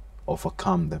to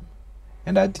overcome them.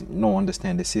 And I didn't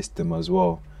understand the system as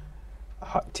well. I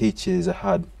had teachers, I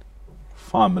had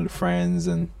family, friends,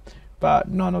 but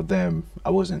none of them, I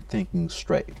wasn't thinking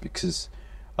straight, because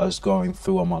I was going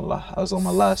through I was on my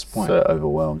last point. So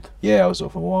overwhelmed. Yeah, I was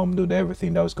overwhelmed with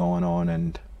everything that was going on,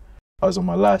 and I was on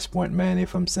my last point, man.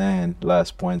 If I'm saying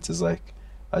last point is like,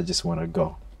 I just want to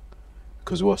go.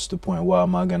 Because what's the point? Why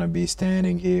am I going to be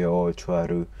standing here or try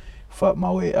to fight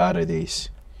my way out of this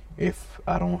if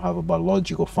I don't have a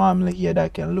biological family here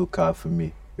that can look out for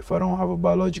me? If I don't have a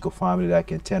biological family that I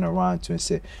can turn around to and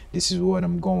say, this is what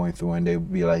I'm going through, and they'll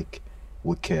be like,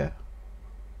 we care.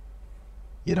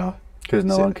 You know? Because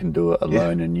no So- one can do it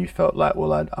alone, and you felt like,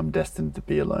 well, I'm destined to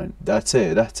be alone. That's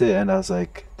it. And I was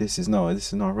like, this is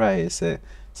not right. So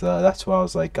that's why I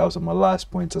was like, I was on my last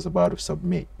point. I was about to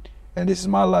submit, and this is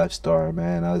my life story,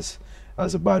 man. I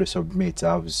was about to submit.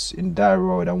 I was in that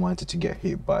road. I wanted to get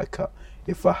hit by a car.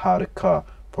 If I had a car,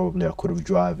 probably I could have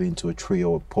driven into a tree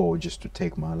or a pole just to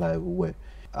take my life away.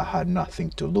 I had nothing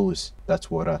to lose. That's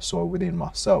what I saw within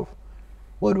myself.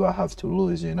 What do I have to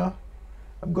lose, you know?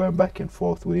 I'm going back and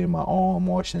forth within my own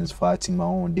emotions, fighting my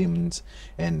own demons,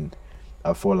 and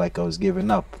I felt like I was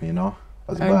giving up, you know?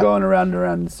 I was And about- going around and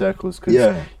around in circles, because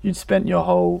Yeah. you'd spent your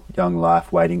whole young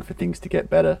life waiting for things to get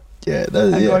better. Yeah,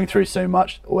 And yeah. going through so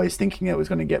much, always thinking it was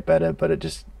going to get better, but it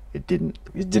didn't.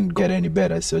 It didn't get any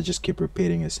better, so I just keep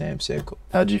repeating the same cycle.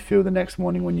 How did you feel the next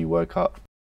morning when you woke up?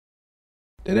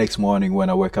 The next morning when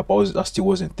I wake up, I still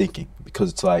wasn't thinking,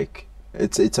 because it's like,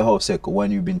 it's a whole cycle.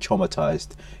 When you've been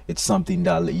traumatized, it's something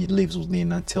that lives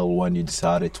within until when you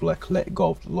decided to like let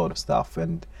go of a lot of stuff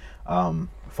and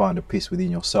find a peace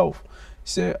within yourself.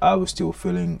 So I was still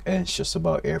feeling anxious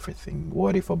about everything.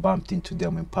 What if I bumped into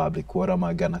them in public? What am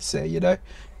I gonna say, you know?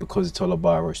 Because it's all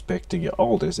about respecting your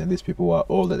elders, and these people are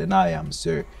older than I am,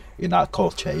 so in our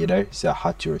culture, you know, so I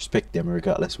had to respect them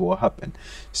regardless of what happened.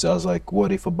 So I was like,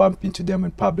 what if I bump into them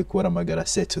in public? What am I gonna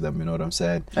say to them? You know what I'm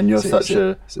saying? And you're So- such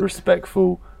so- a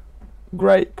respectful,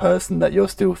 great person that you're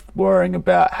still worrying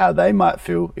about how they might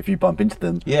feel if you bump into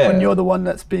them. Yeah. When you're the one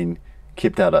that's been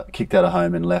kicked out of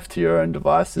home and left to your own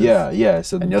devices. yeah.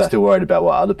 So And you're still worried about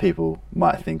what other people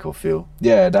might think or feel.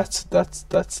 yeah, that's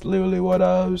literally what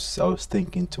I was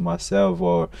thinking to myself.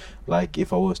 Or like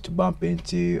if I was to bump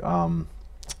into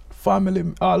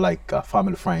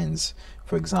family friends,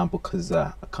 for example, because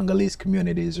Congolese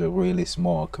community is a really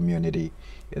small community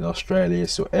in Australia,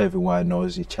 so everyone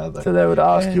knows each other. So they would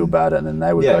ask you And- about it, and then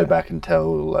they would Yeah. go back and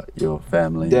tell like, your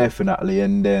family. Definitely,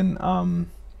 and then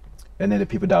the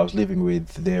people that I was living with,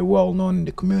 they're well known in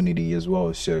the community as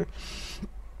well. So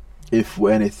if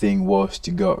anything was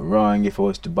to go wrong, if I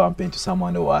was to bump into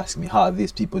someone that will ask me how are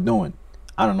these people doing,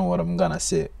 I don't know what I'm gonna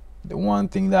say. The one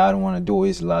thing that I don't want to do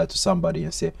is lie to somebody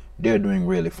and say they're doing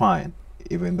really fine,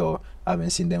 even though I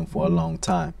haven't seen them for a long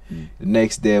time. The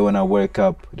next day when I wake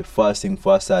up, the first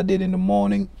I did in the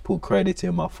morning, put credit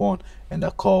in my phone, and I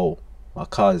call my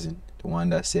cousin, the one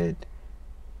that said,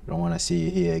 I don't want to see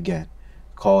you here again.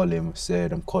 Call him,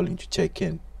 said, I'm calling to check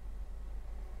in.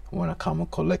 I want to come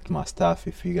and collect my stuff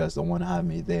if you guys don't want to have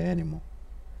me there anymore.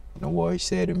 You know what he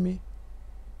said to me?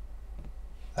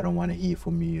 I don't want to hear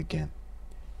from you again.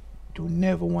 Do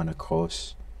never want to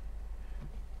cross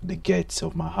the gates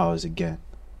of my house again.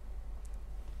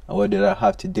 And what did I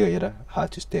have to do? I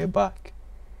had to stay back.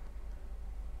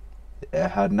 I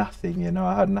had nothing,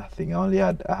 I had nothing.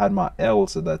 I had my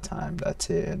L's at that time. That's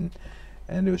it.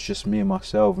 And it was just me and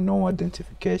myself, no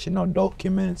identification, no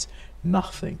documents,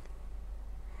 nothing.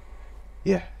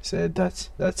 Yeah, so that's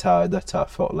how I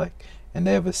felt like. And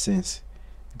ever since,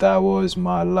 that was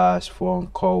my last phone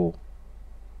call.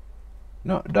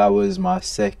 No, that was my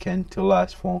second to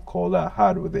last phone call that I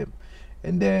had with him.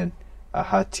 And then I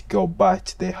had to go back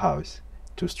to their house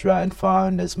to try and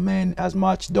find as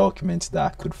much documents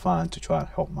that I could find to try and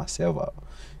help myself out,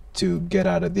 to get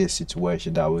out of this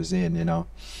situation that I was in,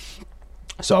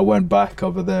 So I went back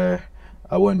over there.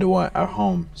 I went at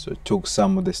home, so took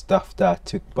some of the stuff that I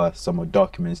took, but some of the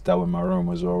documents that were in my room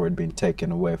was already been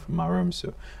taken away from my room, so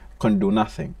I couldn't do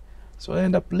nothing. So I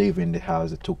ended up leaving the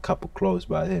house. I took a couple clothes,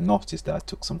 but I didn't notice that I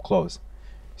took some clothes.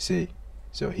 See,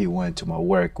 so he went to my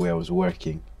work where I was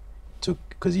working,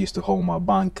 because he used to hold my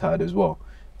bank card as well.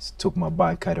 So took my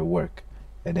bank card at work,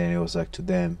 and then it was like to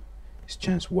them, is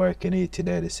Chance working here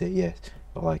today? They say yes.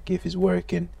 But like if he's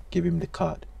working, give him the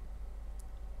card.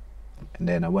 And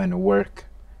then I went to work.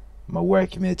 My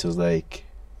workmate was like,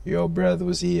 your brother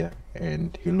was here,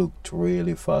 and he looked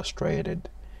really frustrated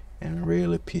and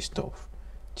really pissed off.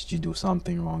 Did you do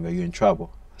something wrong? Are you in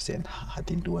trouble? I said, nah, I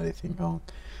didn't do anything wrong.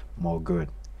 I'm all good.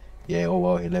 Yeah, oh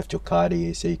well, he left your card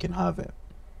here, so you can have it.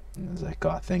 And I was like,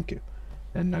 oh, thank you.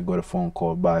 And I got a phone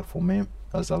call back from him.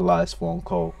 That was the last phone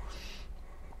call.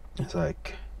 It's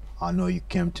like, I know you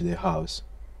came to the house.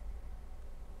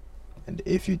 and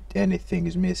if anything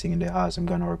is missing in the house, I'm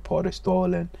gonna report it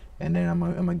stolen, and then I'm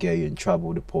gonna get you in trouble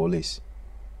with the police.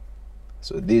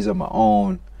 So these are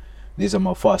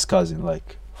my first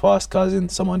cousin,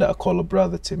 someone that I call a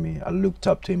brother to me. I looked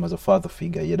up to him as a father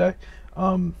figure, you know.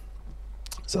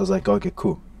 So I was like, okay,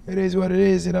 cool. It is what it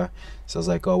is, you know. So I was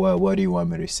like, oh well, what do you want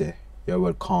me to say? You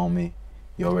already called me.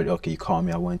 You called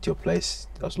me. I went to your place.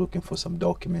 I was looking for some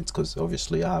documents because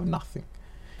obviously I have nothing.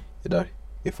 You know,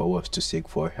 if I was to seek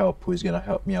for help, who's gonna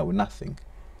help me out with nothing?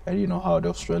 And you know how the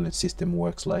Australian system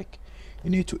works. Like,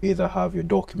 you need to either have your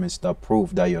documents that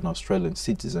prove that you're an Australian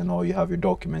citizen, or you have your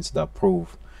documents that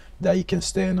prove that you can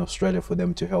stay in Australia for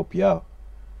them to help you out.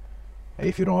 And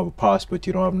if you don't have a passport,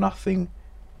 you don't have nothing,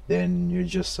 then you're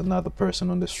just another person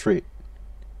on the street.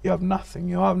 You have nothing.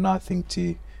 You have nothing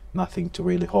to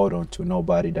really hold on to.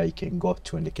 Nobody that you can go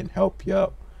to and they can help you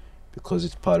out, because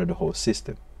it's part of the whole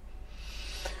system.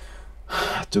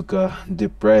 I took a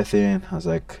deep breath in. I was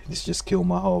like, this just killed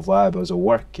my whole vibe. I was at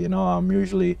work, you know. I'm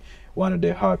usually one of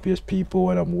the happiest people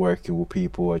when I'm working with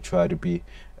people. I try to be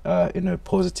in a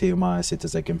positive mindset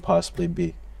as I can possibly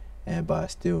be. But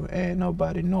still, ain't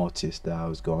nobody noticed that I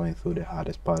was going through the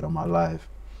hardest part of my life.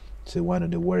 So one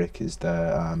of the workers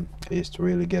that I used to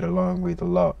really get along with a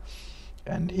lot,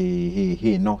 and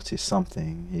he noticed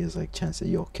something. He was like, Chance, are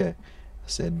you okay? I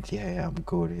said, yeah, I'm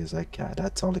good. He's like, yeah,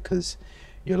 that's only because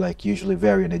you're like usually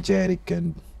very energetic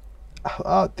and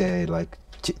out there like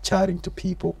chatting to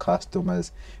people,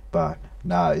 customers, but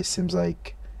now it seems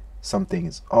like something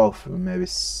is off. Maybe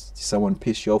someone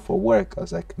pissed you off for work. I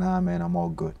was like, nah man, I'm all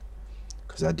good,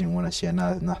 because I didn't want to share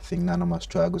nothing, none of my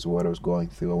struggles, what I was going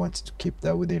through. I wanted to keep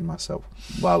that within myself.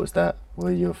 Why was that?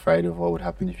 Were you afraid of what would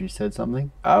happen if you said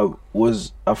something? I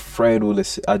was afraid.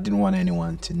 I didn't want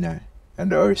anyone to know.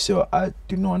 And also, I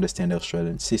do not understand the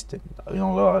Australian system. You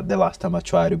know, the last time I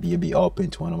tried to be a bit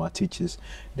open to one of my teachers,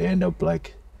 they end up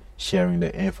like sharing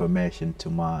the information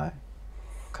to my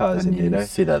cousin. And you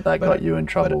see that got you in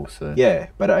trouble. So yeah,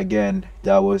 but again,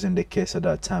 that wasn't the case at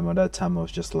that time. At that time, I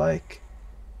was just like,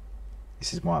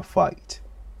 this is my fight.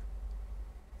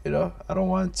 You know, I don't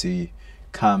want to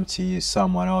come to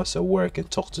someone else at work and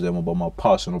talk to them about my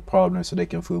personal problems so they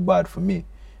can feel bad for me.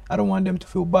 I don't want them to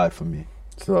feel bad for me.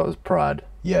 So that was pride.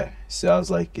 Yeah. So I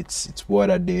was like, it's what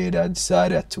I did. I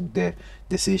decided, I took the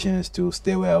decisions to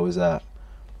stay where I was at.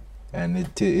 And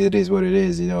it is what it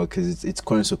is, you know, because it's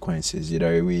consequences. You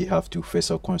know, we have to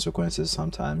face our consequences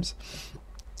sometimes.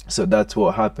 So that's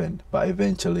what happened. But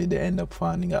eventually they end up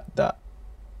finding out that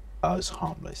I was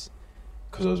homeless,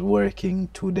 because I was working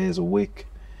 2 days a week,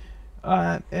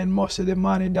 and most of the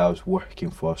money that I was working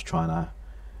for, I was trying to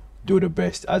do the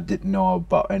best. I didn't know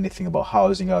about anything about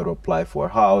housing, how to apply for a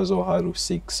house or how to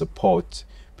seek support,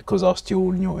 because I was still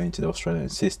new into the Australian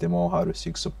system, or how to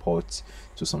seek support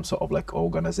to some sort of like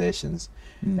organizations.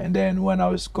 And then when I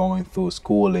was going through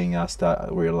schooling, I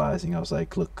started realizing, I was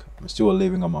like, look, I'm still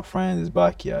living on my friend's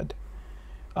backyard.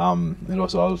 And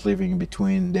also I was living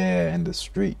between there and the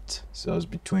street, so I was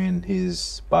between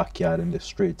his backyard and the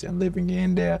street, and living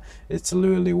in there, it's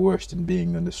literally worse than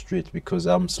being on the street, because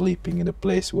I'm sleeping in a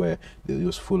place where it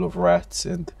was full of rats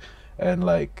and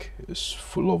like it was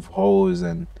full of holes,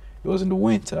 and it was in the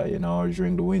winter, you know,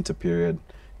 during the winter period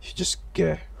you just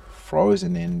get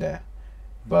frozen in there.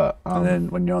 But and then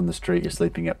when you're on the street, you're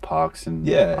sleeping at parks and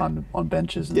on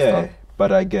benches and yeah stuff.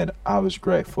 But again, I was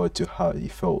grateful to how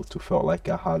it felt like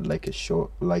I had like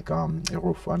a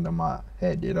roof under my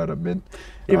head, you know what I mean?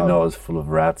 Even though it was full of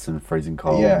rats and freezing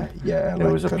cold. Yeah. There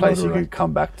like was a place you could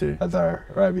come back to. Other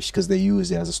rubbish, because they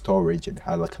use it as a storage and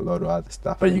had like a lot of other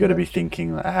stuff. But you got to be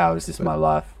thinking, like, how is this my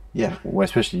life? Yeah. Well,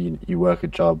 especially you work a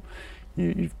job,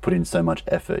 you've put in so much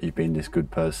effort, you've been this good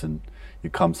person,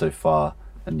 you come so far,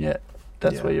 and yet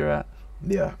that's where you're at.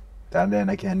 Yeah. And then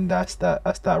again, I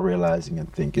start realizing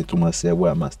and thinking to myself,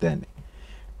 where am I standing?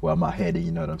 Where am I heading?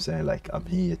 You know what I'm saying? Like, I'm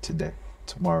here today.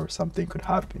 Tomorrow something could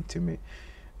happen to me.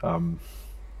 But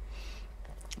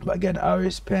again, I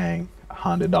was paying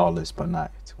 $100 per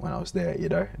night when I was there, you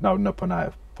know? No, not per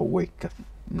night, per week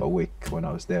when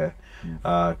I was there.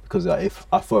 Because if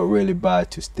I felt really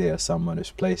bad to stay at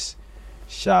someone's place,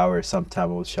 shower,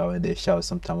 sometimes I would shower in their shower,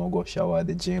 sometimes I'll go shower at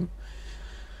the gym.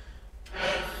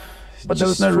 But there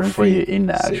was no room for you in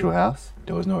the actual house?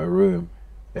 There was no room.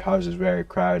 The house was very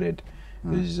crowded.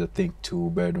 There's, I think,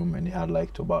 2 bedroom, and it had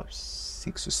like about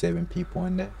 6 or 7 people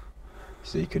in there.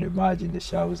 So you could imagine the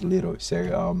shower was little.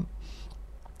 So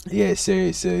so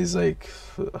it's like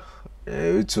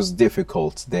it was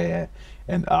difficult there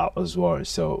and out as well.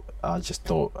 So I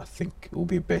think it would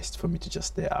be best for me to just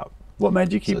stay out. What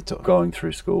made you keep going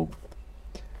through school?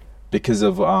 Because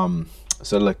of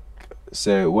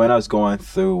So when I was going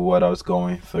through what I was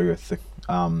going through,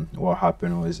 what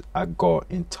happened was I got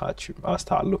in touch. I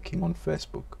started looking on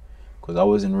Facebook because I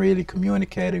wasn't really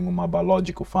communicating with my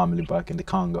biological family back in the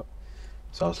Congo.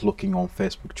 So I was looking on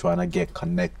Facebook trying to get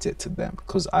connected to them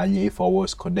because I knew if I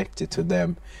was connected to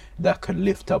them, that could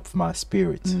lift up my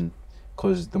spirit.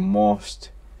 Because the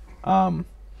most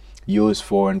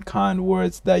useful and kind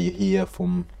words that you hear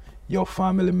from your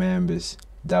family members,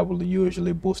 that will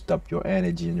usually boost up your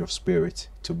energy and your spirit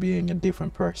to being a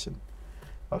different person.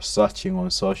 I was searching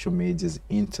on social medias,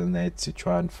 internet, to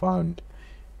try and find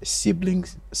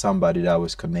siblings, somebody that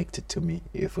was connected to me.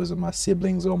 If it was my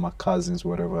siblings or my cousins,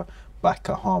 whatever, back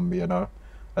at home, you know.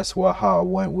 That's how I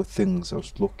went with things. I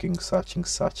was looking, searching,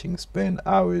 spend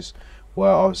hours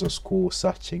while I was at school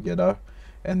searching, you know.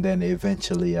 And then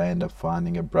eventually I ended up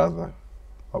finding a brother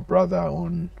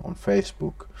on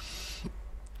Facebook.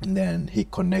 And then he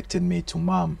connected me to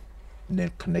mom, and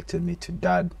then connected me to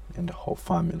dad and the whole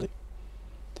family.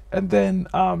 And then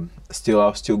I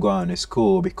was still going to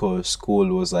school because school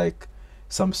was like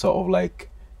some sort of like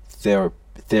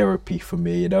therapy for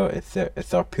me, you know, a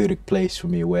therapeutic place for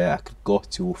me where I could go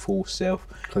to full self.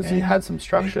 Because you had some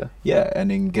structure.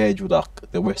 And engage with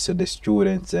like the rest of the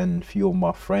students and few of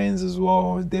my friends as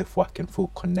well. Therefore, I can feel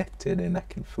connected and I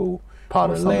can feel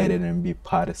Part of related something. and be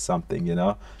part of something, you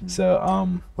know.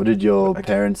 So what did your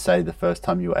parents say the first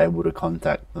time you were able to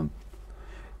contact them?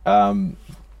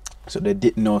 So they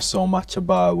didn't know so much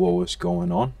about what was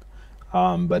going on,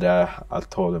 but I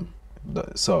told them.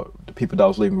 So the people that I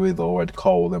was living with already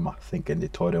called them, I think, and they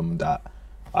told them that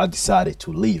I decided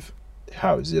to leave the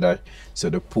house, you know. So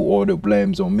they put all the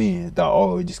blames on me,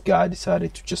 that this guy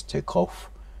decided to just take off.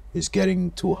 He's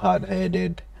getting too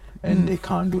hard-headed, and they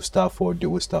can't do stuff or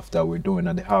do stuff that we're doing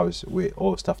at the house, with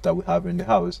all stuff that we have in the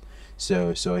house.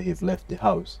 So he left the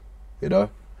house, you know.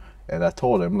 And I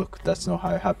told him, look, that's not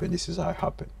how it happened. This is how it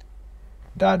happened.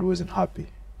 Dad wasn't happy.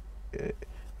 I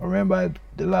remember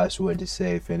the last word he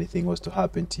said, if anything was to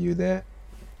happen to you there,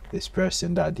 this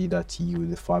person that did that to you,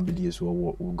 the family as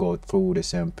well, will go through the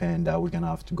same pain that we're going to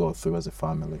have to go through as a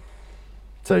family.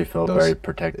 So you felt very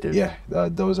protective. Yeah,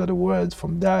 those are the words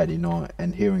from Dad, you know,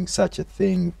 and hearing such a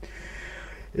thing,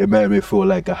 it made me feel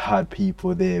like I had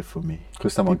people there for me.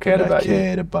 Because someone People cared about you.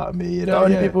 cared about me, you know. The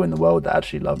only people in the world that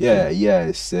actually loved you.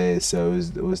 Yes. So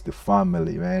it was the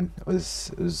family, man.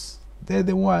 They're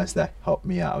the ones that helped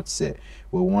me out. Say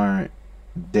we weren't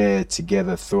there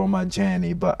together through my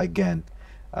journey, but again,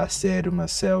 I said to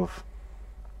myself,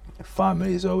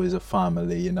 family is always a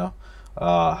family, you know.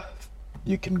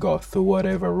 You can go through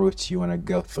whatever route you want to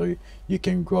go through. You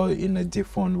can grow in a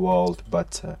different world,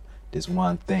 but there's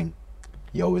one thing.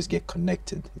 You always get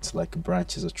connected. It's like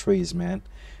branches of trees, man.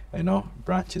 You know,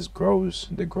 branches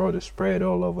they grow, they spread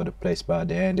all over the place. But at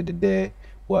the end of the day,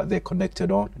 what they're connected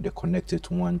on, they're connected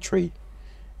to one tree.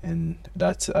 And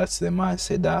that's the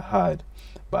mindset that I had.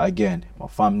 But again, my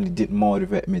family didn't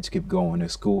motivate me to keep going to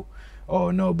school,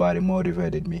 or nobody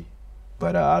motivated me.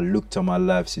 But I looked at my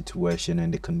life situation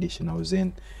and the condition I was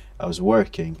in. I was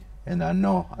working, and I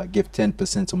know I give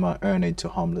 10% of my earning to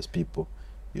homeless people.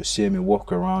 You see me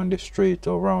walk around the street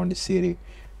or around the city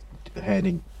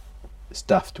handing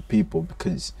stuff to people,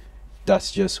 because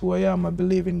that's just who I am. I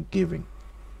believe in giving.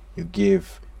 You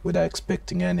give without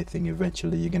expecting anything.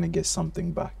 Eventually you're going to get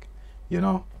something back. You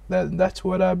know, that's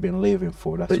what I've been living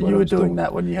for. That's but what you I were was doing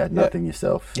that when you had nothing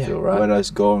yourself, yeah. still, right? When I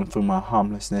was going through my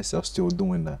homelessness, I was still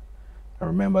doing that. I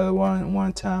remember the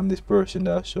one time this person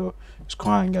that I saw was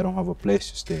crying, I don't have a place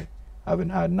to stay. I haven't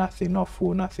had nothing, no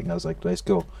food, nothing. I was like, let's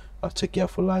go. I'll take you out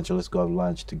for lunch, let's go have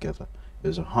lunch together. It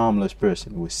was a homeless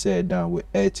person. We sat down, we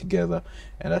ate together,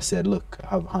 and I said, look, I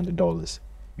have $100.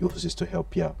 Use this to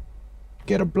help you out.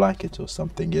 Get a blanket or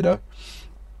something, you know?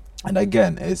 And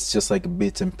again, it's just like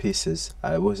bits and pieces.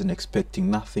 I wasn't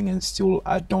expecting nothing, and I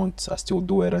still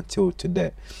do it until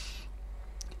today.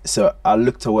 So I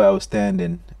looked at where I was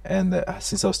standing, and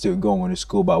since I was still going to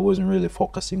school, but I wasn't really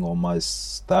focusing on my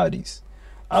studies,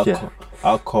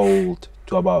 I called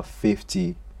to about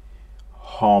 50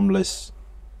 homeless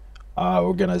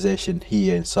organization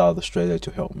here in South Australia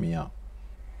to help me out.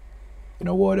 You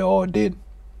know what they all did?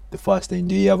 The first thing,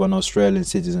 do you have an Australian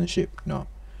citizenship? No.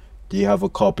 Do you have a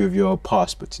copy of your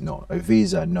passport? No. A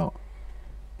visa? No.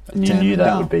 And you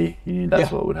knew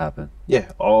that's what would happen.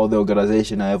 Yeah, all the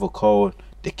organization I ever called,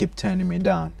 they keep turning me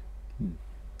down.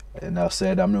 And I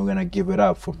said, I'm not gonna give it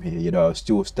up from here. You know, I was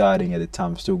still studying at the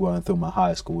time, still going through my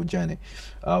high school journey.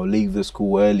 I'll leave the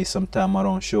school early. Sometime I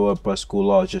don't show up at school.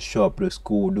 I'll just show up to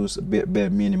school, do a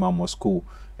bit minimum of school,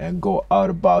 and go out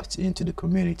about into the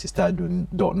community, start doing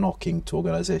door knocking to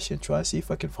organization, try to see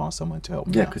if I can find someone to help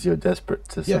me Yeah, out. because you're desperate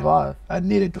to Yeah. survive. I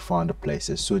needed to find a place,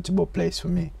 a suitable place for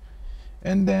me.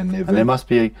 And then And there must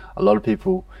be a lot of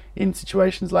people in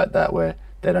situations like that where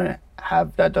they don't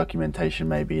have that documentation.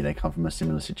 Maybe they come from a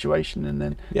similar situation and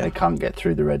then Yeah. they can't get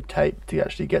through the red tape to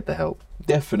actually get the help.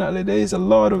 definitely there is a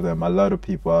lot of them, a lot of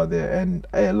people out there. And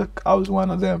hey, look, I was one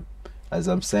of them. As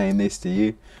I'm saying this to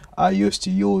you, I used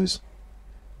to use,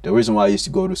 the reason why I used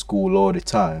to go to school all the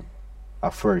time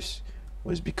at first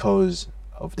was because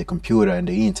of the computer and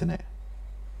the internet.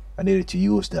 I needed to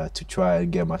use that to try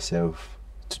and get myself,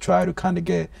 to try to kind of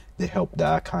get the help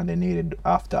that I kind of needed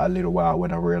after a little while,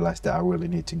 when I realized that I really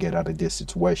need to get out of this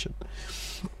situation.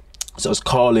 So I was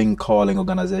calling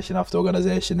organization after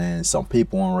organization, and some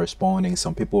people weren't responding.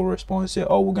 Some people respond and say,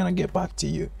 oh, we're going to get back to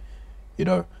you. You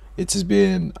know, it has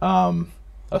been, I'll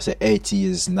say 8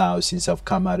 years now since I've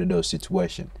come out of those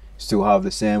situations. Still have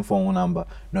the same phone number.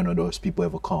 None of those people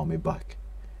ever call me back.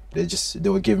 They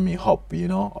were giving me hope, you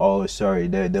know. Oh, sorry.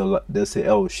 They'll say,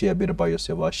 oh, share a bit about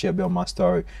yourself. I'll share a bit of my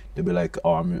story. They'll be like,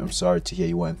 oh, I'm sorry to hear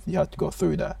you had to go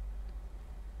through that.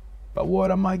 But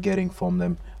what am I getting from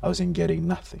them? I wasn't getting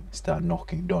nothing. Start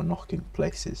door knocking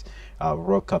places. I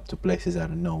rock up to places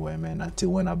out of nowhere, man. Until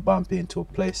when I bump into a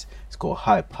place, it's called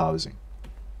Hype Housing.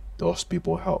 Those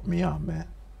people helped me out, man.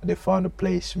 They found a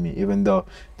place for me, even though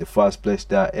the first place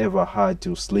that I ever had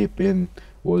to sleep in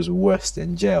was worse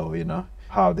than jail, you know.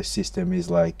 How the system is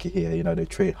like here, you know, they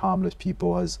treat harmless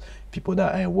people as people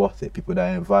that ain't worth it, people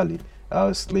that ain't value. I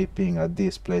was sleeping at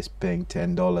this place paying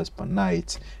 $10 per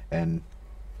night, and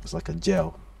it was like a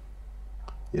jail,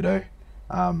 you know.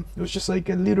 It was just like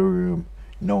a little room,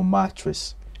 no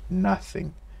mattress,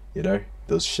 nothing, you know.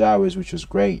 Those showers, which was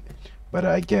great, but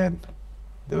again,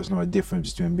 there was no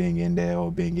difference between being in there or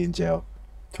being in jail.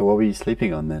 So what were you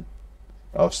sleeping on then?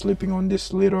 I was sleeping on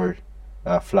this little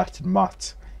flattened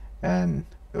mat, and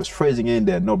it was freezing in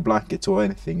there, no blankets or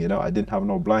anything, you know. I didn't have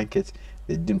no blankets.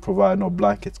 They didn't provide no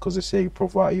blankets because they say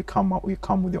you come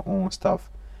with your own stuff.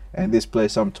 And this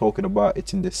place I'm talking about,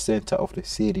 it's in the center of the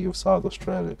city of South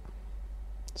Australia.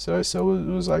 So it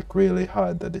was like really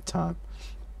hard at the time.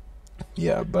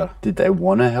 Yeah, but Did they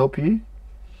want to help you?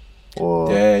 Or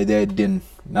they didn't.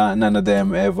 None of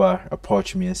them ever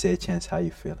approached me and said, Chance, how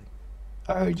you feeling?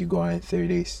 I heard you going through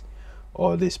this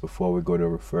or this before. We go to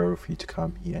referral for you to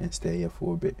come here and stay here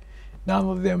for a bit. None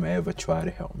of them ever tried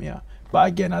to help me out. But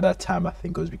again, at that time, I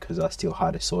think it was because I still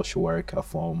had a social worker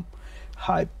from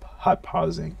Hype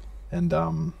Housing, and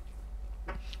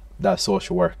that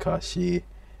social worker,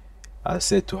 I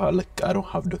said to her, look, I don't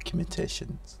have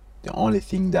documentation. The only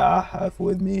thing that I have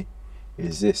with me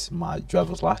is this, my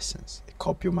driver's license, a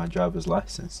copy of my driver's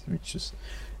license,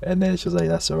 and then she was like,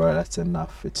 that's all right, that's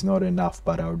enough. It's not enough,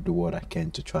 but I'll do what I can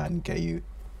to try and get you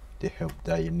the help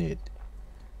that you need.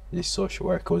 This social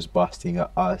worker was busting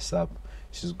her ass up.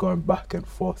 She's going back and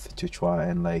forth to try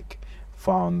and like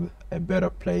find a better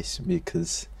place,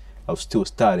 because I was still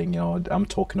studying, you know. I'm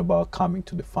talking about coming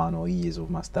to the final years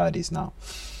of my studies now.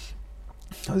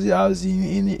 I was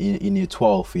in year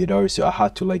 12, you know, so I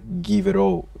had to like give it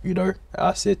all, you know.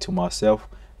 I said to myself,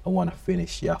 I want to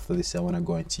finish after this, I want to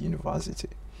go into university.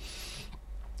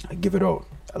 I give it all.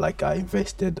 Like, I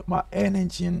invested my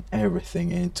energy and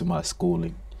everything into my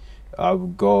schooling. I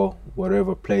would go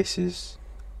whatever places.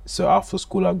 So after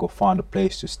school, I'll go find a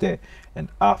place to stay, and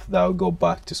after that, I'll go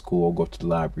back to school or go to the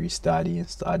library, study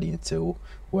until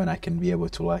when I can be able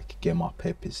to like get my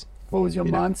papers. what was your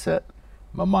You know. mindset?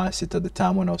 My mindset at the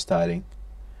time when I was studying,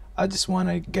 I just want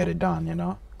to get it done, you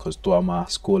know, because throughout my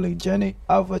schooling journey,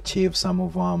 I've achieved some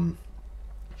of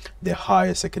the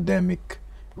highest academic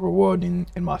reward in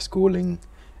my schooling,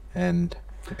 and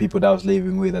the people that I was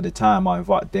living with at the time, I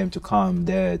invite them to come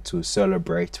there to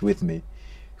celebrate with me,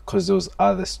 because those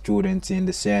other students in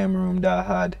the same room that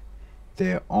had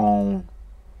their own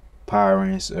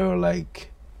parents or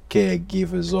like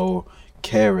caregivers or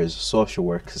carers, social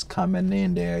workers coming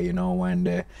in there, you know,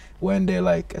 when they're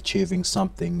like achieving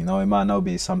something, you know. It might not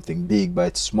be something big, but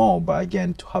it's small, but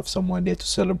again, to have someone there to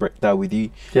celebrate that with you,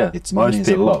 Yeah, it most means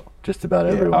people, a lot. just about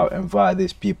Yeah, everyone. I invite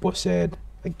these people, said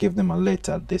I give them a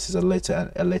letter. This is a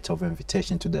letter of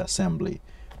invitation to the assembly.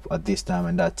 At this time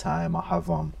and that time, I have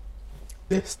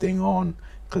this thing on,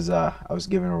 because I was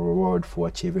given a reward for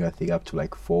achieving, I think, up to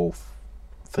like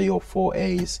 3 or 4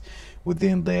 A's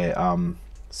within the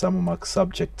some of my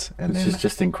subjects, and It's then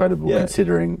just incredible, yeah.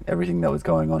 considering everything that was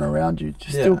going on around you,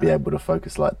 to still be able to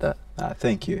focus like that.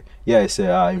 thank you. Yeah, so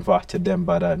I invited them,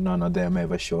 but none of them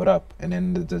ever showed up. And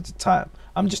then the time,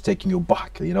 I'm just taking you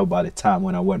back, you know, by the time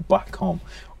when I went back home,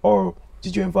 or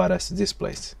did you invite us to this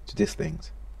place, to these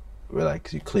things?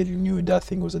 like you clearly knew that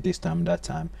thing was at this time, that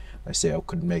time. I say I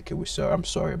couldn't make it. I'm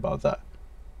sorry about that.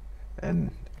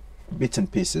 And bits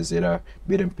and pieces,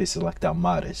 bits and pieces like that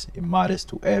matters. It matters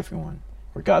to everyone,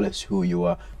 regardless who you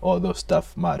are. All those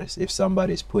stuff matters. If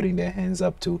somebody's putting their hands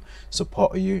up to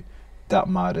support you, that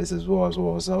matters as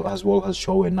well as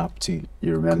showing up to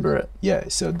You remember it. Yeah,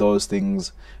 so those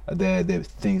things are the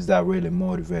things that really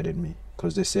motivated me,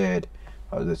 because they said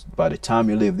by the time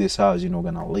you leave this house, you're not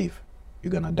gonna leave,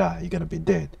 you're gonna die, you're gonna be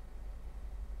dead.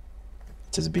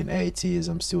 It has been 8 years,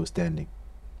 I'm still standing.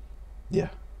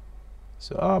 Yeah,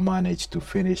 so I managed to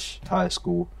finish high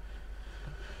school,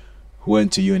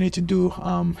 went to uni to do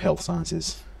health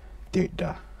sciences, did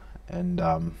that, and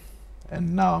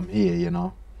now I'm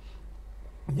here.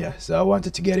 Yeah, so I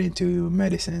wanted to get into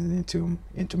medicine,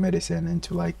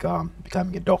 into like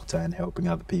becoming a doctor and helping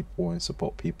other people and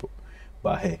support people.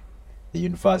 But hey, the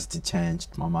university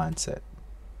changed my mindset,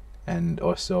 and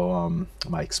also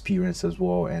my experience as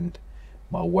well, and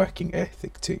my working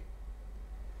ethic too.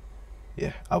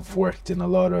 Yeah, I've worked in a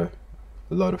lot of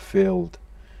field.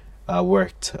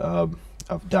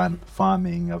 I've done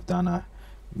farming, I've done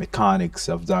mechanics,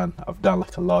 I've done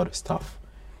like a lot of stuff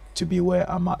to be where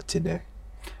I'm at today.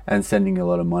 And sending a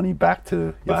lot of money back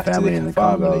to your family in the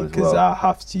Congo as because well.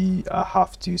 I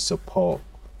have to support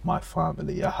my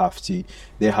family.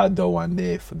 They had the one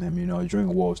day for them,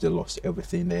 during wars they lost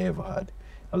everything they ever had.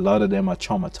 A lot of them are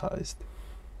traumatized,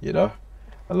 a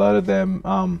lot of them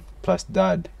plus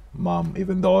dad, mom,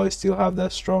 even though I still have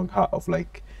that strong heart of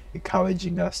like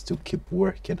encouraging us to keep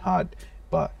working hard,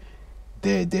 but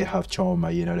they have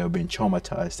trauma, they've been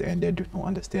traumatized and they do not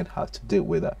understand how to deal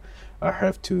with that. I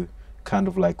have to kind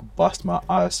of like bust my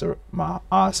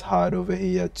ass hard over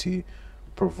here to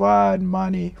provide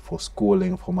money for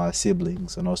schooling for my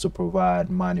siblings, and also provide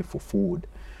money for food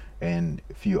and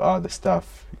a few other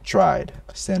stuff. Tried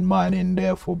send money in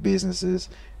there for businesses,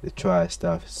 they tried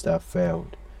stuff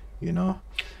failed. I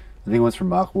think what's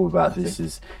remarkable about this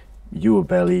is you were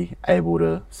barely able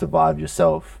to survive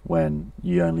yourself when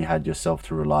you only had yourself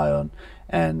to rely on,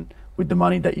 and with the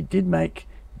money that you did make,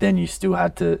 then you still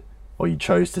had to, or you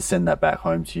chose to send that back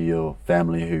home to your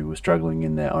family who were struggling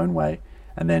in their own way,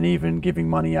 and then even giving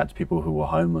money out to people who were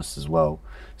homeless as well.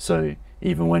 So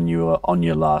even when you were on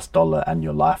your last dollar and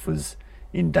your life was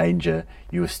in danger,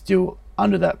 you were still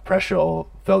under that pressure or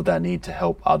felt that need to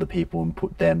help other people and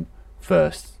put them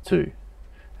first too.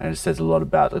 And it says a lot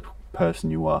about the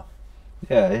person you are.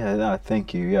 No,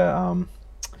 thank you.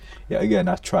 Again,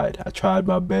 I tried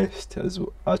my best.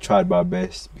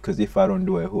 Because if I don't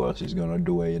do it, who else is gonna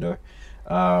do it?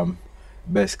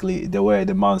 Basically, the way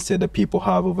the mindset that people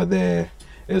have over there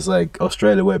is like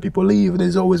Australia, where people leave,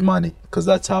 there's always money, because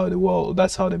that's how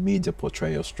the media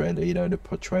portray Australia. They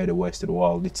portray the rest of the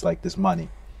world. It's like there's money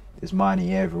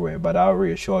everywhere. But I'll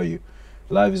reassure you,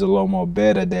 life is a lot more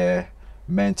better there,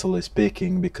 mentally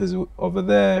speaking, because over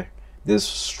there there's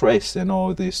stress and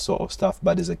all this sort of stuff,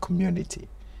 but there's a community.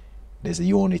 There's a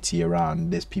unity around.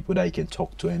 There's people that you can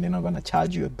talk to, and they're not gonna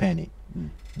charge you a penny.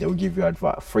 They will give you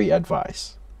free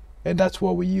advice, and that's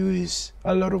what we use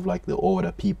a lot of like the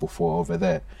older people for over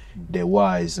there. They're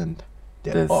wise and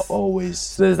they're always.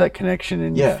 So there's that connection,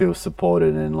 and you feel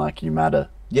supported and like you matter.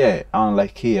 Yeah,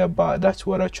 unlike here, but that's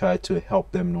what I try to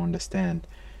help them to understand.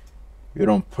 You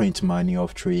don't print money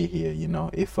off tree here,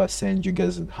 If I send you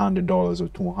guys $100 or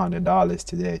 $200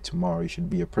 today, tomorrow you should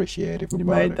be appreciative. You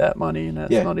made that money, and that's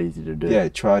not easy to do. Yeah,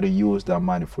 try to use that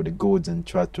money for the goods and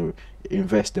try to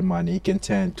invest the money. You can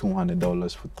turn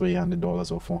 $200 for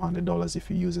 $300 or $400 if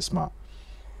you use it smart.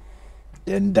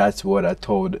 And that's what I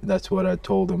told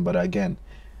them. But again,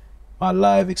 my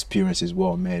life experience is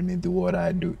what made me do what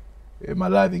I do. My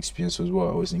life experience was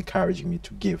what was encouraging me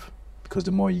to give. Because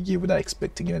the more you give without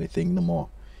expecting anything, the more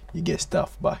you get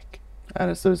stuff back. And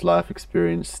it's those life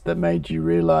experience that made you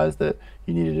realize that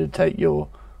you needed to take your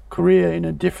career in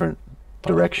a different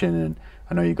direction. And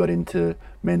I know you got into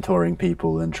mentoring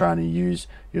people and trying to use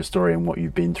your story and what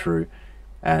you've been through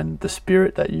and the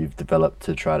spirit that you've developed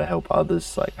to try to help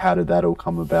others. Like, how did that all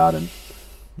come about? And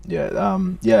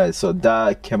so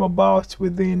that came about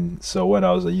so when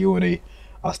I was at uni,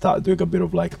 I started doing a bit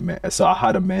of like, so I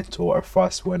had a mentor at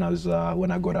first when I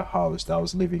got a house that I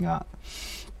was living at.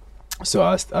 So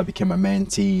I became a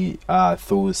mentee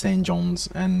through St. John's,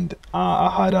 and I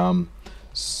had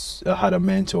a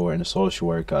mentor and a social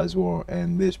worker as well.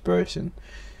 And this person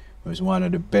was one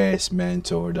of the best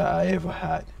mentors that I ever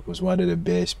had. It was one of the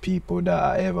best people that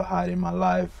I ever had in my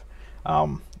life,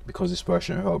 because this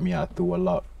person helped me out through a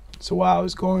lot. So while I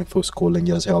was going through schooling,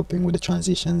 he was helping with the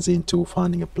transitions into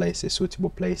finding a suitable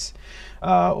place,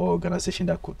 or organization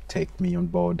that could take me on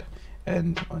board.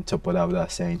 And on top of that, with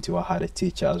that saying too, I had a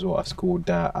teacher as well at school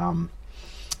that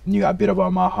knew a bit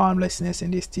about my homelessness,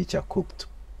 and this teacher cooked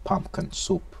pumpkin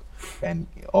soup and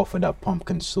offered that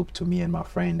pumpkin soup to me and my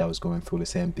friend that was going through the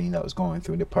same thing that was going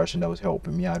through, the person that was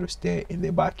helping me out to stay in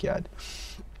the backyard.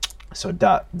 So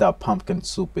that pumpkin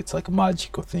soup, it's like a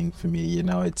magical thing for me, you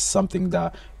know. It's something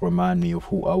that remind me of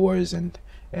who I was, and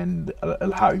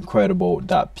how incredible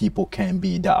that people can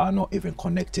be that are not even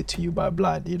connected to you by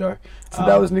blood, you know. So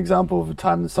that was an example of a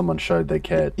time that someone showed they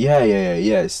cared.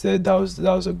 Yes, that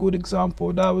was a good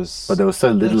example. But there was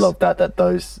so little of that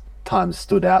those times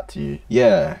stood out to you.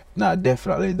 Yeah, nah,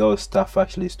 definitely those stuff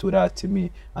actually stood out to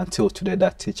me until today.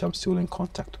 That teacher, I'm still in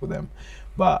contact with them.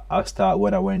 But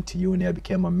when I went to uni, I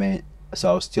became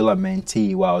so I was still a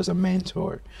mentee while I was a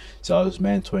mentor. So I was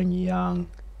mentoring young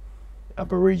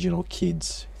Aboriginal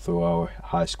kids through our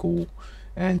high school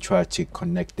and try to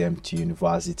connect them to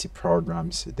university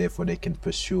programs, therefore they can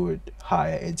pursue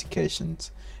higher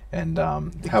educations. And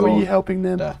how are you helping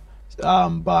them?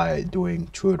 By doing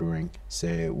tutoring.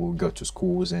 Say we'll go to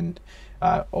schools and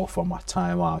offer my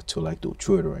time out to like do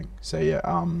tutoring.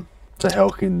 So so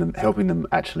helping them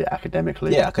actually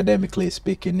academically. Yeah, academically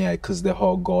speaking, yeah, because the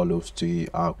whole goal was to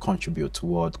contribute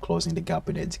toward closing the gap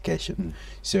in education.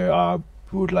 So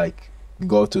we would like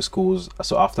go to schools.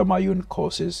 So after my uni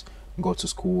courses, go to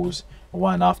schools,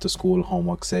 one after school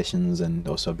homework sessions, and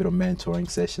also a bit of mentoring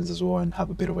sessions as well, and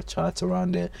have a bit of a chat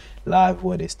around their life,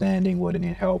 where they're standing, what they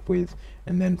need help with.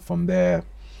 And then from there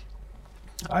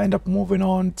I end up moving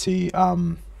on to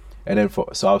and then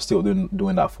so I was still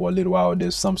doing that for a little while.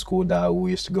 There's some school that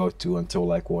we used to go to until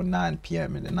like 9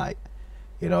 p.m. in the night,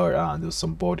 you know. There was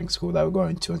some boarding school that we're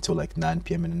going to until like 9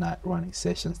 p.m. in the night, running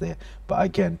sessions there. But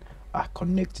again, I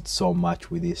connected so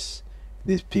much with these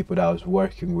people that I was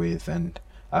working with, and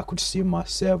I could see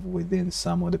myself within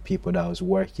some of the people that I was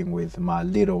working with, my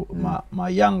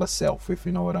younger self, if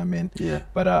you know what I mean. Yeah.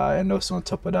 But and also on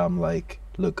top of that, I'm like,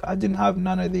 look, I didn't have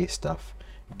none of this stuff.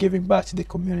 Giving back to the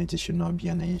community should not be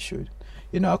an issue.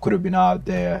 You know, I could have been out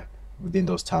there within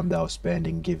those times that I was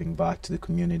spending giving back to the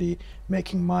community,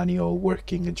 making money or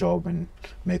working a job and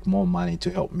make more money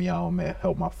to help me out,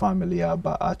 help my family out.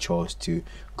 But I chose to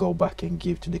go back and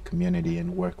give to the community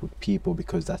and work with people,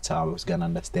 because that's how I was gonna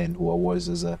understand who I was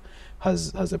as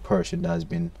a person that has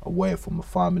been away from my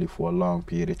family for a long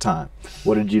period of time.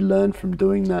 What did you learn from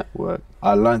doing that work?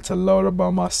 I learned a lot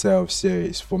about myself,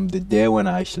 serious. From the day when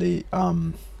I actually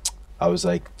I was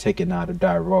like taken out of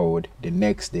that road, the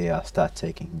next day I started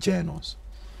taking journals.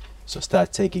 So I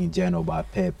started taking journal by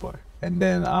paper. And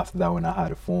then after that, when I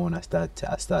had a phone, I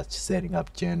started setting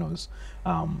up journals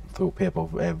through paper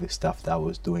of every stuff that I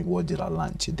was doing. What did I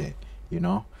learn today, you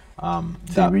know?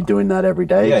 So you were doing that every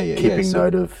day? Yeah. Keeping So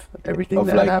note of everything of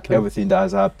that like happened? Everything that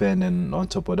has happened, and on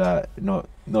top of that, not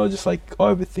just like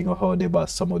everything a whole day,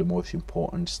 but some of the most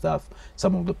important stuff,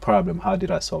 some of the problem. How did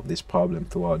I solve this problem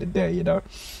throughout the day, you know?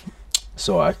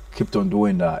 So I kept on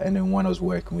doing that. And then when I was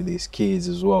working with these kids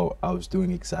as well, I was doing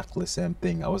exactly the same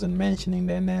thing. I wasn't mentioning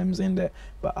their names in there,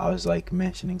 but I was like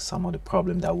mentioning some of the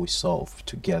problem that we solved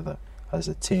together as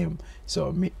a team.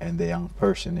 So me and the young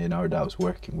person, you know, that I was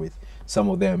working with, some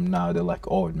of them now they're like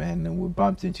old, man, and we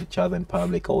bumped into each other in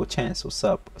public. Oh, Chance, what's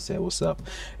up? I said, what's up?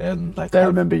 And like they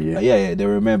remember you. Yeah, they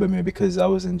remember me, because I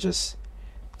wasn't just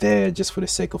there just for the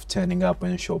sake of turning up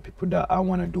and show people that I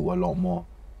want to do a lot more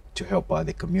to help out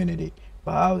the community.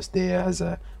 But I was there as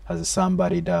a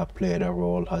somebody that played a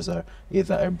role, as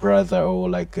either a brother or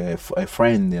like a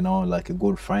friend, you know, like a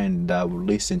good friend that will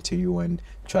listen to you and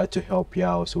try to help you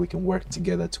out, so we can work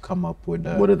together to come up with.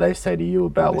 What did they say to you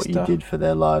about what you did for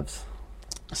their lives?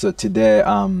 So today,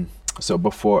 so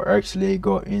before I actually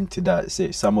go into that,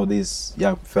 say some of these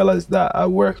young fellas that I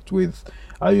worked with,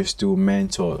 I used to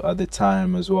mentor at the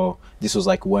time as well. This was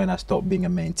like when I stopped being a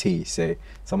mentee. Say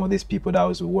some of these people that I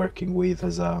was working with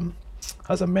as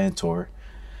a mentor,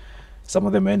 some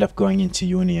of them end up going into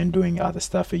uni and doing other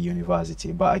stuff at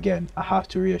university. But again, I have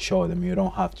to reassure them, you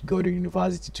don't have to go to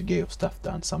university to get your stuff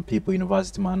done. Some people,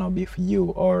 university might not be for you,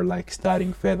 or like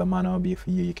studying further might not be for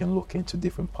you. You can look into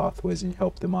different pathways and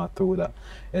help them out through that.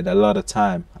 And a lot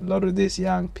of these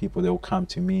young people, they will come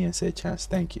to me and say, Chance,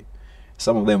 thank you.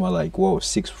 Some of them are like, whoa,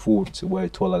 6 foot, way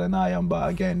taller than I am. But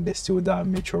again, there's still that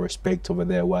mutual respect over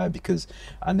there. Why? Because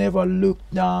I never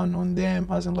looked down on them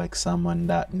as in like someone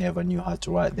that never knew how to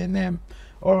write their name,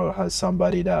 or as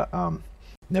somebody that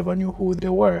never knew who they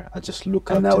were. I just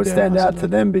look up to them. And that would stand out to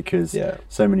them, because yeah,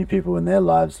 so many people in their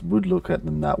lives would look at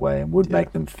them that way and would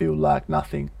make them feel like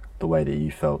nothing the way that you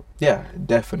felt. Yeah,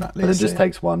 definitely. But it just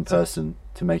takes one person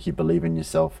to make you believe in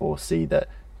yourself or see that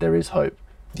there is hope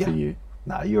for you.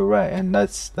 Nah, you're right, and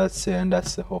that's it, and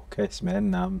that's the whole case,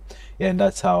 man. Yeah, and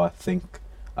that's how I think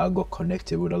I got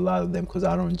connected with a lot of them, because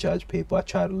I don't judge people. I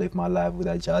try to live my life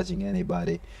without judging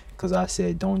anybody, because I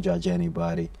say don't judge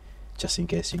anybody, just in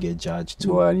case you get judged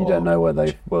too. Well, and you don't know what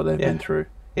they've Yeah. been through.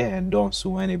 Yeah, and don't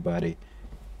sue anybody,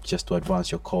 just to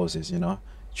advance your causes.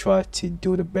 Try to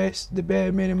do the best, the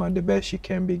bare minimum, the best you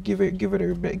can be. Give it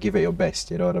your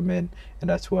best. You know what I mean? And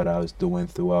that's what I was doing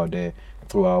throughout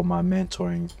my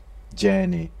mentoring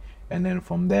journey. And then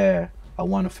from there, I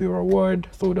won a few awards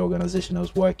through the organization I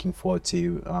was working for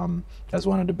as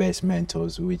one of the best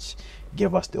mentors, which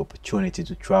gave us the opportunity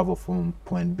to travel from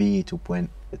point B to point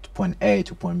A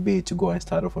to point B to go and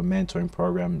start off a mentoring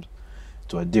program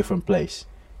to a different place.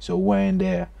 So when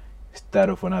there,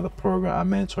 started off another program,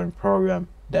 a mentoring program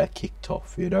that kicked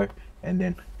off, and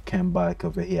then came back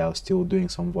over here. I was still doing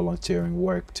some volunteering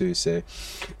work too. So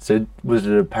was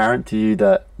it apparent to you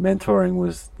that mentoring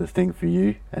was the thing for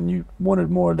you, and you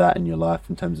wanted more of that in your life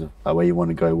in terms of where you want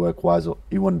to go work-wise, or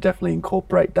you want to definitely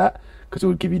incorporate that because it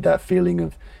would give you that feeling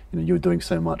of you were doing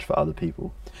so much for other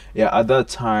people? Yeah, at that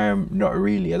time, not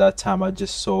really. At that time, I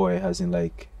just saw it as in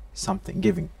like something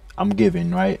giving. I'm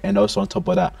giving, right? And also on top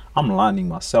of that, I'm learning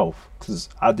myself, because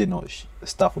I didn't know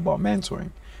stuff about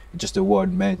mentoring. Just the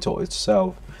word mentor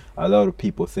itself, a lot of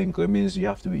people think it means you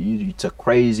have to be, it's a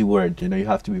crazy word, you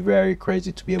have to be very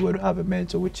crazy to be able to have a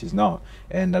mentor, which is not.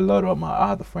 And a lot of my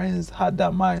other friends had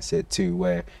that mindset too,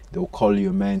 where they'll call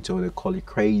you a mentor, they'll call you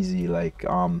crazy,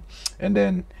 and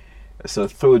then so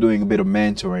through doing a bit of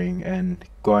mentoring and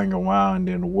going around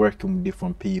and working with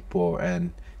different people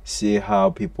and see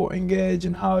how people engage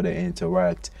and how they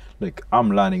interact, like I'm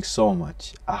learning so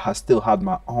much. I still had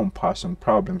my own personal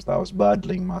problems that I was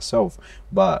battling myself,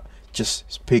 but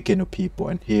just speaking to people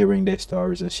and hearing their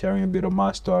stories and sharing a bit of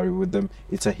my story with them,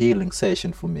 it's a healing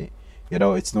session for me.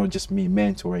 It's not just me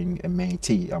mentoring a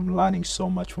mentee. I'm learning so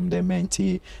much from their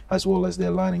mentee, as well as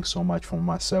they're learning so much from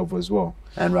myself as well.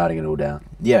 And writing it all down.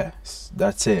 Yes,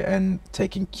 that's it. And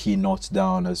taking key notes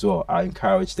down as well. I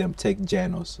encourage them to take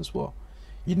journals as well.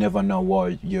 You never know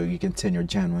what you can turn your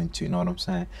journal into, you know what I'm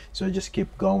saying? So just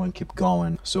keep going.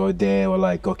 So they were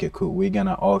like, okay, cool, we're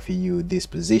gonna offer you this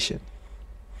position.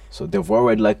 So they've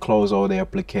already like closed all their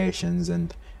applications,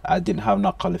 and I didn't have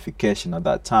no qualification at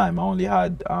that time. I only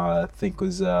had, I think it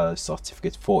was a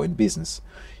certificate 4 in business.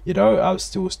 I was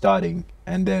still studying,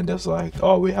 and then there's like,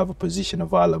 oh, we have a position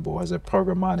available as a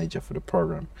program manager for the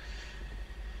program.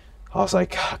 I was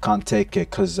like, I can't take it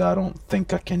because I don't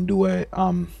think I can do it.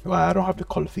 I don't have the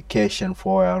qualification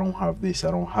for it. I don't have this.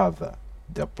 I don't have that.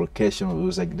 The application, it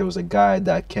was like there was a guy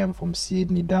that came from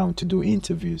Sydney down to do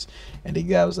interviews, and the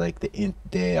guy was like,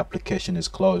 the application is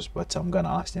closed, but I'm gonna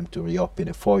ask them to reopen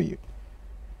it for you.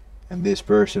 And this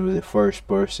person was the first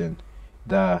person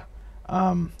that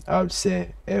I would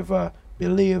say ever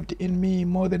believed in me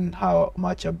more than how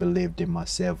much I believed in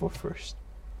myself at first.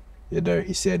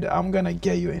 He said, I'm gonna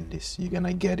get you in this. You're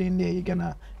gonna get in there. You're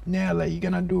gonna nail it. You're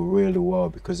gonna do really well,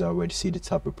 because I already see the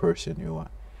type of person you are.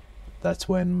 That's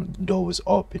when the door was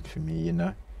open for me,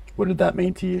 What did that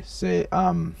mean to you? Say,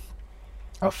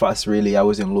 at first, really, I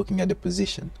wasn't looking at the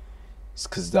position. It's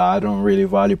because I don't really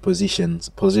value positions.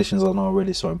 Positions are not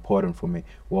really so important for me.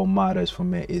 What matters for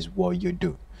me is what you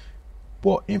do.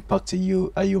 What impact are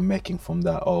you making from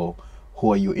that? Or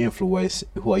who are you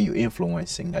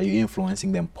influencing? Are you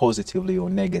influencing them positively or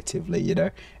negatively,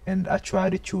 And I try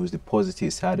to choose the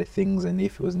positive side of things, and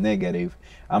if it was negative,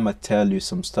 I'm gonna tell you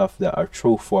some stuff that are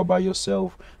true for about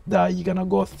yourself that you're gonna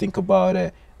go think about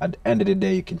it. At the end of the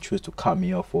day, you can choose to cut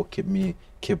me off or keep me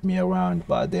around,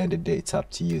 but at the end of the day, it's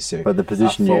up to you. So but the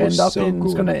position you end up in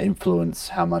is gonna influence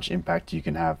how much impact you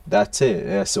can have. That's it.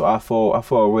 Yeah. So I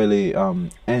felt really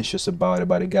anxious about it,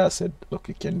 but the guy said, look,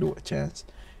 you can do a chance.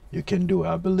 You can do it.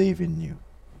 I believe in you.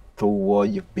 Through what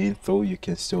you've been through, you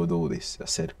can still do this. I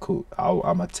said, cool. I'm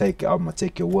gonna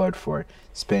take your word for it.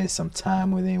 Spend some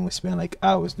time with him. We spent like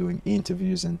hours doing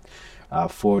interviews and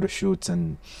photo shoots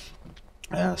and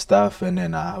stuff. And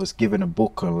then I was given a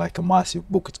book, like a massive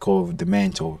book. It's called The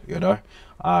Mentor.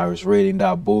 I was reading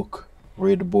that book.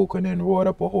 Read the book and then wrote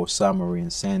up a whole summary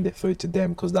and send it through to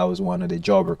them, because that was one of the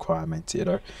job requirements.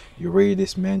 You read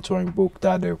this mentoring book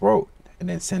that they wrote, and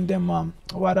then send them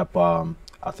write up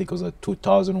I think it was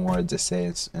 2,000 words essay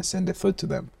and send it through to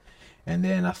them. And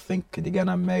then I think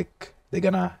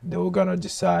they were gonna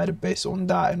decide based on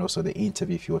that, and also the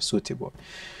interview if you were suitable.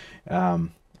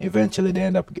 Eventually they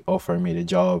end up offering me the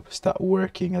job, start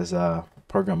working as a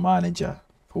program manager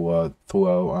throughout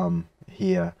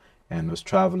here, and was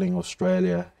traveling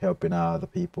Australia helping out other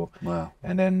people. Wow.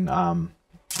 And then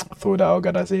through that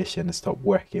organization and stopped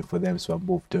working for them. So I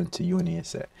moved on to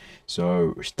UniSA.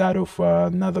 So started off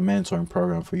another mentoring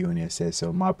program for UniSA.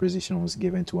 So my position was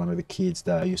given to one of the kids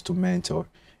that I used to mentor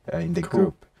in the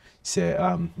group.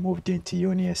 So moved into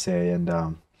UniSA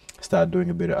and started doing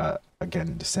a bit of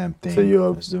again the same thing. So you're I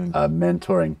was doing a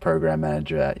mentoring program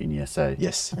manager at UniSA.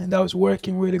 yes, and that was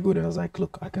working really good. And I was like,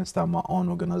 look, I can start my own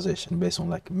organization based on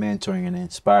like mentoring and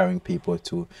inspiring people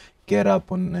to get up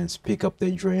and speak up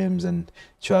their dreams and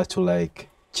try to like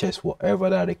chase whatever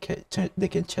that they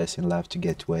can chase in life to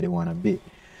get to where they want to be.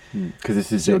 Because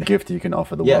this is your gift you can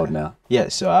offer the world now. Yeah,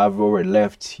 so I've already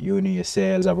left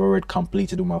UniSA. I've already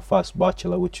completed my first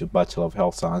bachelor, which is Bachelor of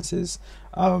Health Sciences.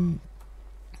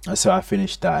 So I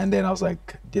finished that, and then I was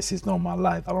like, this is not my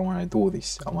life. I don't want to do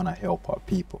this. I want to help our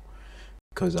people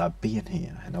because I've been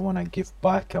here and I want to give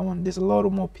back. There's a lot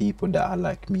of more people that are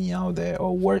like me out there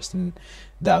or worse than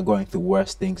that are going through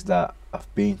worse things that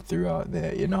I've been through out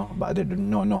there, you know, but they do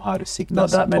not know how to seek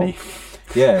Not that many.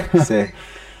 Yeah, so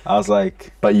I was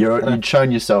like, but you'd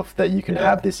shown yourself that you can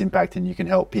have this impact and you can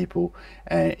help people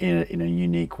in a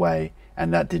unique way,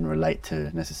 and that didn't relate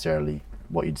to necessarily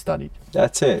what you'd studied.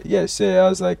 That's it. Yeah, so I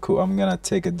was like, cool, I'm gonna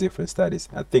take a different studies.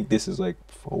 I think this is like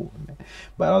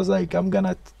but I was like, I'm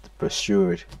gonna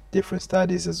pursue different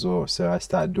studies as well. So I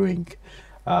started doing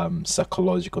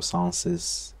psychological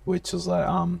sciences, which was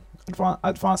like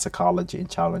advanced psychology in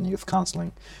child and youth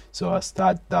counseling. So I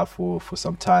started that for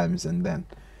some times, and then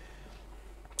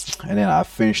I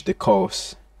finished the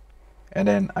course, and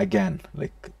then again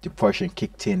like depression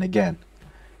kicked in again.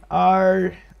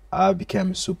 I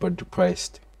became super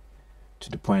depressed to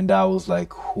the point that I was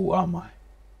like, who am I?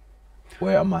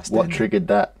 Where am I standing? What triggered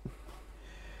that?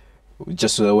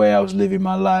 Just the way I was living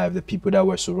my life, the people that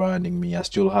were surrounding me. I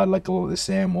still had like all the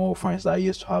same old friends that I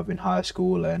used to have in high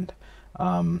school, and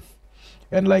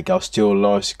like I was still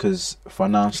lost because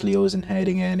financially I wasn't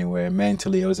heading anywhere,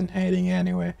 mentally I wasn't heading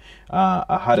anywhere.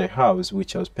 I had a house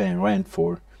which I was paying rent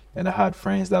for, and I had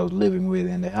friends that I was living with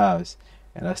in the house.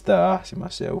 And I started asking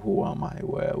myself, who am I?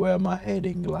 Where am I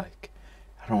heading? Like,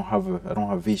 I don't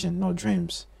have vision, no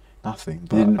dreams, nothing.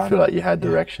 But you didn't feel like you had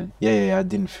direction? Yeah, I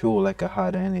didn't feel like I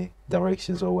had any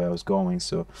directions or where I was going.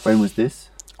 So when was this?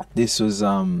 This was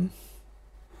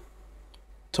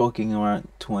talking around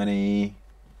the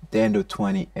end of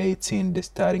 2018, the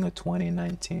starting of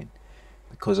 2019,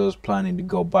 because I was planning to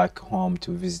go back home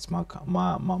to visit my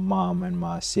mom and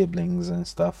my siblings and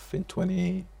stuff in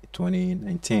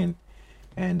 2019.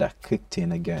 And I kicked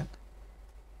in again.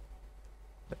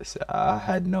 So I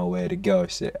had nowhere to go.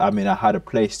 So, I mean, I had a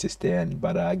place to stay in,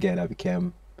 but again, I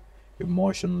became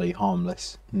emotionally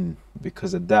homeless.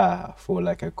 Because of that. I feel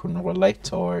like I couldn't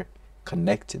relate or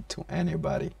connect it to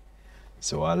anybody.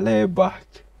 So I lay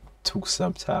back, took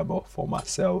some time off for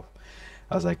myself.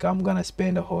 I was like, I'm gonna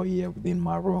spend a whole year within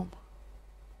my room.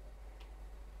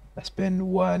 I spent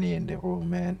 1 year in the room,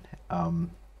 man.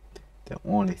 The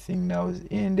only thing that was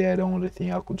in there, the only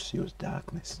thing I could see was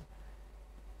darkness.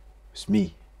 It was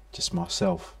me, just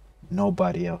myself,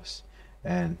 nobody else.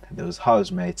 And those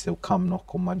housemates, they'll come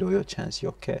knock on my door, yo, Chance, you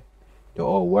okay? They're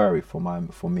all worried for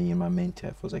me and my mental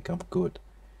health. I was like, I'm good.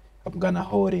 I'm gonna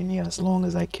hold in here as long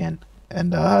as I can.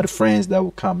 And I had friends that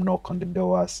would come knock on the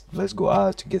door, ask, let's go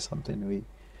out to get something to eat.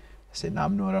 I said, no,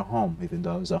 I'm not at home, even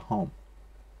though I was at home.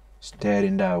 Stayed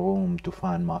in that room to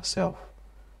find myself.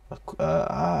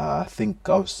 I think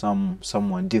I was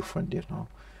someone different, you know.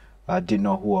 I didn't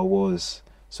know who I was,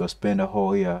 so I spent a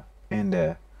whole year in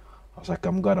there. I was like,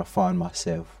 I'm gonna find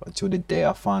myself. Until the day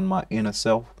I found my inner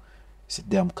self, I said,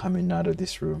 damn, I'm coming out of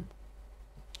this room.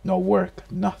 No work,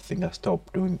 nothing. I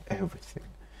stopped doing everything.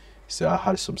 So I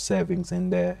had some savings in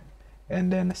there,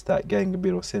 and then I started getting a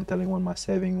bit of Centrelink when my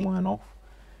saving went off,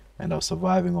 and I was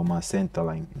surviving on my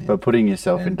Centrelink. But putting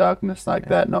yourself in darkness like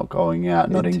that, not going out,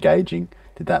 not engaging,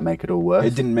 did that make it all worse?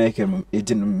 It didn't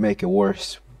make it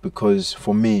worse, because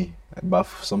for me, but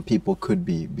for some people could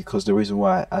be, because the reason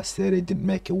why I said it didn't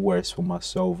make it worse for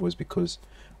myself was because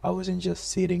I wasn't just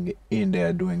sitting in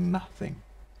there doing nothing.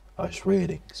 I was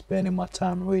reading, spending my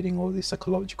time reading all these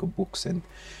psychological books and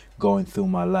going through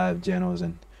my life journals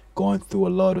and going through a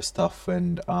lot of stuff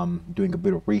and doing a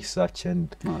bit of research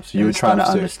and so you were trying to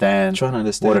understand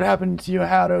what had happened to you,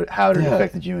 how it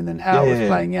affected you, and then how it was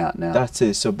playing out now. That's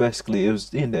it. So basically it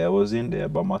was in there. I was in there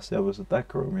by myself. It was a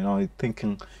dark room, you know.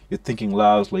 You're thinking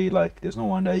loudly, like there's no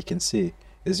one that you can see.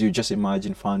 As you just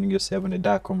imagine finding yourself in a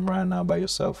dark room right now by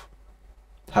yourself.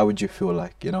 How would you feel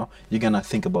like, you know? You're gonna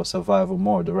think about survival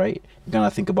mode, right? You're gonna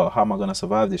think about, how am I gonna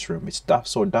survive this room? It's dark,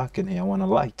 so dark in here. I want a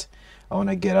light. I want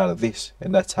to get out of this.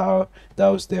 And that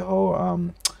was the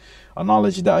whole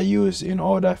analogy that I used in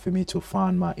order for me to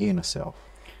find my inner self.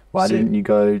 Why So- didn't you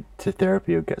go to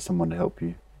therapy or get someone to help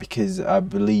you? Because I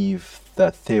believe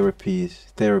that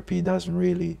therapy doesn't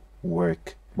really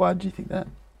work. Why do you think that?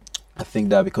 I think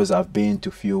that because I've been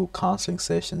to few counseling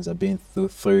sessions, I've been through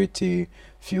 30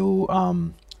 few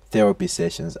therapy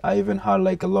sessions. I even had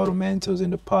like a lot of mentors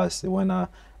in the past. When I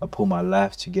put my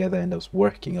life together and I was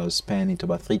working, I was spending to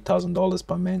about $3,000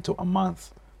 per mentor a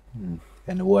month. Mm.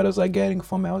 And what was I getting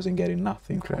from it? I wasn't getting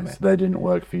nothing Okay, from so it. they didn't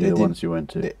work for you, They the didn't- ones you went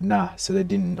to. So they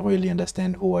didn't really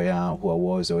understand who I am, who I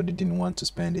was, or they didn't want to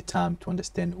spend the time to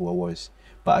understand who I was.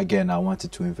 But again, I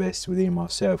wanted to invest within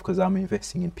myself because I'm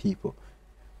investing in people.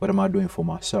 What am I doing for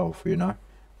myself, you know?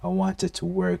 I wanted to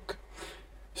work.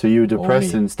 So you were depressed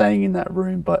Only- and staying in that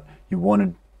room, but you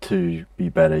wanted to be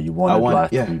better. You wanted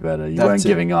life yeah, to be better. You that's weren't it.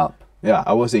 giving up. Yeah,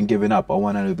 I wasn't giving up. I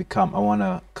want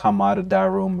to come out of that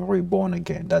room reborn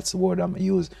again. That's the word I'm going to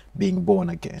use, being born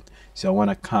again. So I want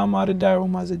to come out of that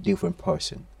room as a different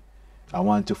person. I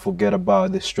want to forget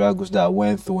about the struggles that I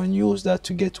went through and use that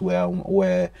to get to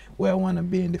where I want to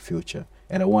be in the future.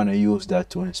 And I want to use that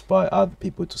to inspire other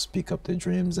people to speak up their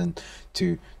dreams and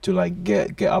to like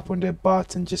get up on their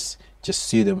butts and just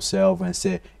see themselves and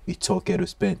say it's okay to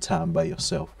spend time by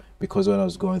yourself. Because when I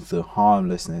was going through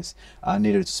homelessness, I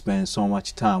needed to spend so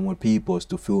much time with people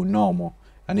to feel normal.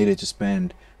 I needed to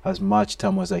spend as much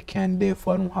time as I can there, so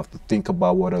I don't have to think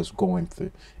about what I was going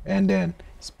through. And then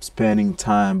spending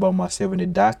time by myself in the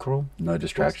dark room, No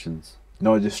distractions.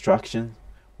 no distraction,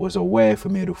 was a way for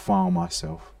me to find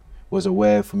myself. Was a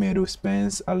way for me to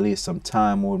spend at least some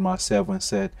time with myself and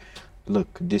said,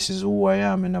 look, this is who I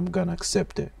am and I'm gonna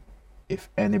accept it. If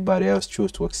anybody else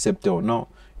chooses to accept it or not,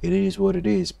 it is what it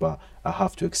is, but I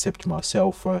have to accept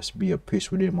myself first, be at peace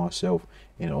within myself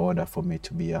in order for me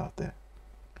to be out there.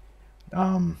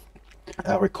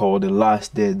 I recall the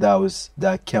last day that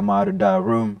I came out of that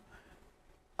room,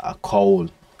 I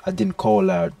didn't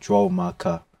call, I drove my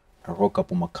car. I woke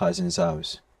up at my cousin's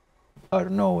house out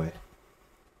of nowhere.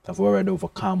 I've already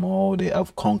overcome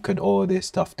I've conquered all this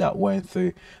stuff that I went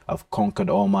through. I've conquered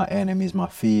all my enemies, my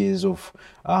fears of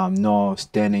not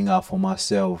standing up for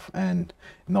myself and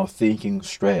not thinking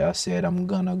straight. I said, I'm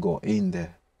gonna go in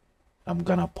there. I'm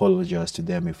gonna apologize to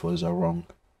them if it was wrong.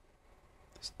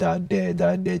 That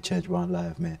day changed my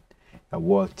life, man. I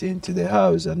walked into the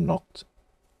house and knocked.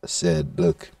 I said,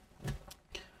 look,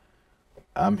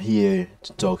 I'm here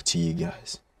to talk to you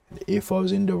guys. If I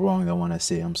was in the wrong, I want to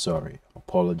say I'm sorry. I'm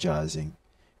apologizing.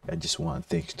 I just want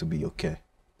things to be okay.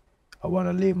 I want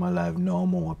to live my life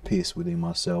normal and peace within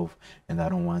myself, and I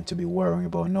don't want to be worrying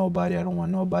about nobody. I don't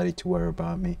want nobody to worry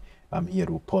about me. I'm here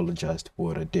to apologize for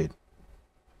what I did.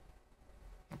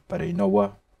 But you know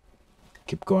what?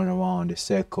 Keep going around the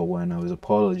circle when I was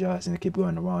apologizing. I keep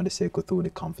going around the circle through the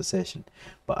conversation.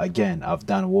 But again, I've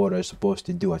done what I was supposed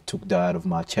to do. I took that out of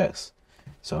my chest.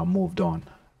 So I moved on.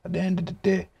 At the end of the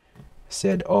day, I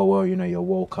said, oh, well, you're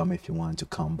welcome if you want to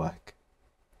come back.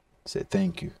 I said,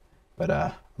 thank you. But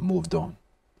I moved on.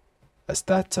 I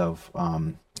started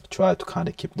to try to kind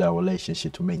of keep that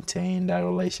relationship, to maintain that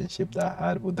relationship that I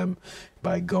had with them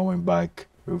by going back,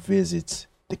 revisit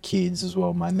the kids as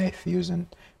well, my nephews, and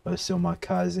also my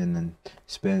cousin, and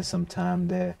spend some time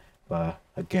there. But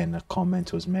again, a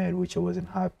comment was made which I wasn't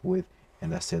happy with,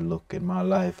 and I said, look, in my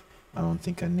life, I don't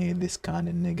think I need this kind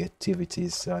of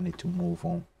negativity, so I need to move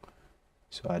on.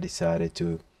 So I decided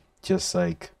to just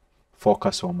like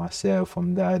focus on myself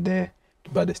from that day.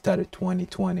 By the start of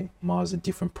 2020, I was a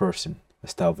different person. I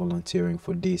started volunteering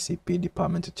for DCP,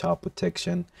 Department of Child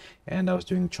Protection, and I was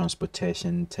doing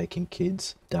transportation, taking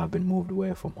kids that have been moved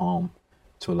away from home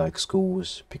to like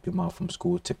schools, pick them up from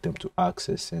school, take them to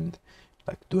access, and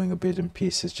like doing a bit in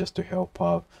pieces just to help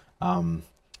out.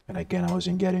 And again, I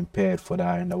wasn't getting paid for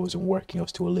that, and I wasn't working. I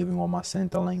was still living on my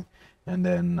Centrelink. And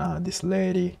then this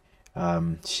lady,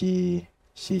 she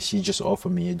just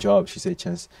offered me a job. She said,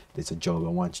 Chance, there's a job. I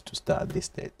want you to start this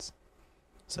date.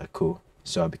 It's like, cool.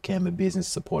 So I became a business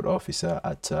support officer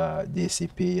at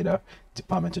DCP,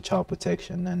 Department of Child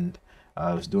Protection, and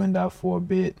I was doing that for a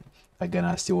bit. Again,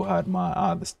 I still had my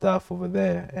other stuff over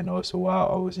there, and also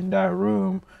while I was in that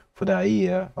room for that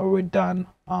year, already done.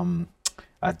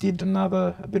 I did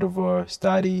a bit of a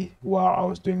study while I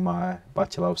was doing my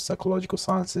Bachelor of Psychological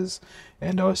Sciences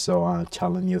and also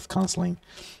Child and Youth Counseling.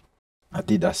 I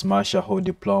did a smash a whole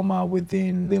diploma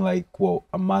within like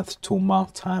a month, 2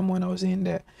 month time when I was in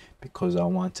there, because I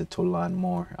wanted to learn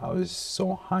more. I was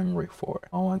so hungry for it.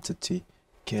 I wanted to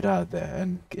get out there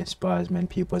and inspire as many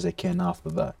people as I can after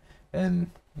that. And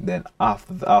then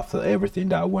after everything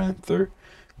that I went through,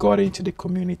 got into the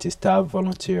community, started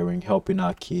volunteering, helping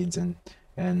out kids, and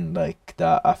And like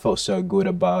that, I felt so good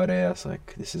about it. I was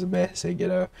like, this is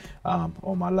amazing,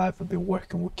 all my life I've been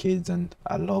working with kids and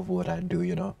I love what I do,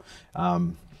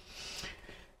 and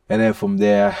then from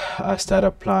there I started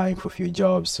applying for a few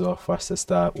jobs. So first I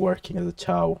started working as a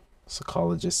child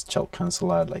psychologist, child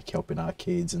counselor, like helping our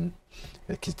kids and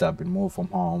the kids that have been moved from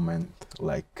home and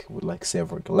like with like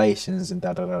safe regulations and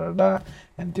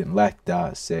and didn't like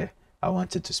that. So I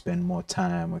wanted to spend more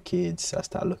time with kids. I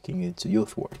started looking into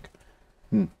youth work.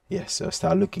 Yes, so I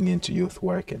started looking into youth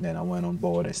work, and then I went on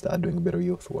board and started doing a bit of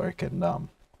youth work. And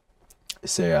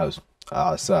so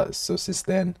since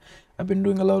then, I've been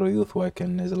doing a lot of youth work,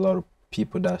 and there's a lot of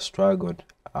people that struggled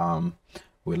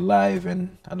with life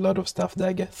and a lot of stuff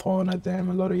that get thrown at them.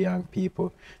 A lot of young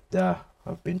people that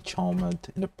have been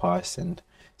traumatized in the past, and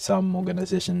some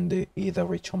organization they either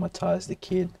re-traumatize the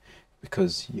kid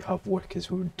because you have workers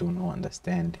who do not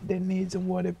understand their needs and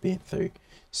what they've been through.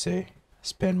 So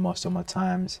spend most of my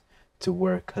times to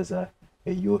work as a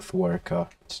youth worker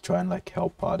to try and like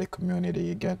help out the community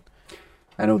again.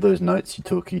 And all those notes you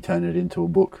took, you turned it into a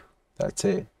book. That's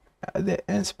it. The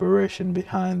inspiration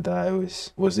behind that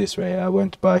was this way. I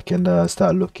went back and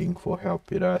started looking for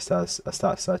help. I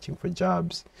started searching for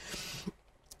jobs.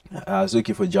 I was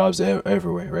looking for jobs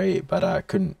everywhere, right? But I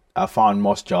couldn't. I found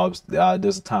most jobs.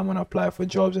 There's a time when I apply for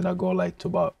jobs and I go like to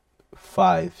about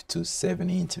 5 to 7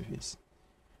 interviews.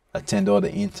 Attend all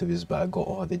the interviews, but I got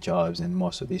all the jobs, and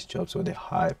most of these jobs were the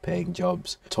high-paying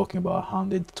jobs, talking about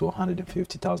 $100,000 to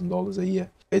 $150,000 a year.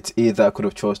 It's either I could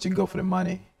have chose to go for the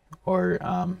money, or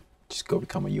just go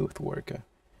become a youth worker.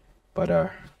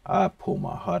 But I pulled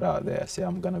my heart out there. I said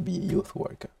I'm gonna be a youth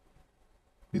worker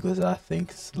because I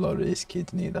think a lot of these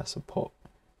kids need that support.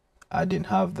 I didn't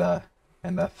have that,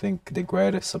 and I think the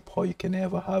greatest support you can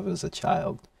ever have as a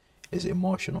child is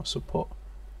emotional support.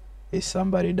 Is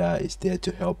somebody that is there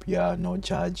to help you out, not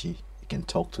judge you. You can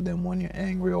talk to them when you're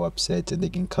angry or upset, and they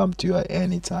can come to you at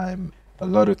any time. A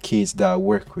lot of kids that I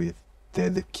work with, they're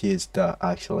the kids that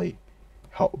actually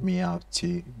helped me out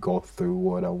to go through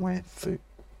what I went through,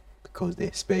 because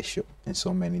they're special in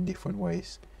so many different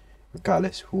ways.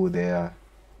 Regardless who they are,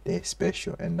 they're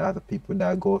special. And other people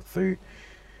that go through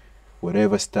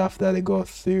whatever stuff that they go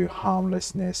through,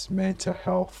 harmlessness, mental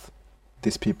health,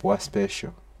 these people are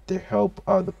special. They help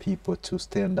other people to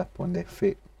stand up on their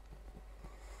feet,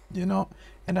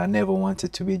 and I never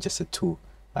wanted to be just a tool.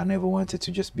 I never wanted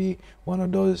to just be one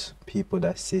of those people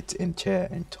that sit in chair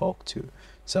and talk to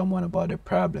someone about a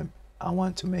problem. I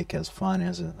want to make it as fun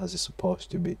as it's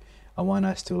supposed to be. I want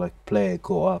us to like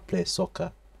go out, play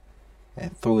soccer,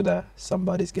 and through that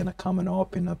somebody's gonna come and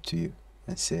open up to you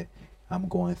and say, I'm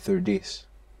going through this,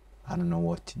 I don't know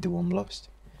what to do, I'm lost.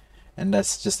 And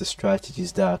that's just the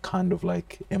strategies that I kind of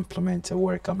like implement at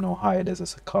work. I'm not hired as a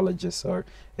psychologist or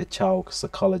a child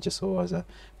psychologist but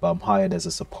I'm hired as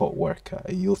a support worker,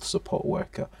 a youth support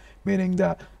worker, meaning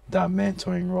that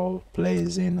mentoring role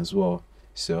plays in as well.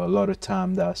 So a lot of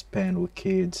time that I spend with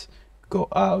kids, go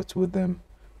out with them,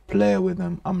 play with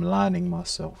them, I'm learning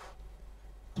myself.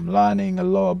 I'm learning a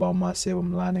lot about myself.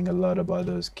 I'm learning a lot about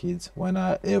those kids. When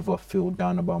I ever feel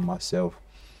down about myself,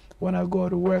 when I go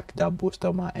to work, that boosts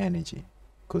up my energy,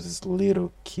 because it's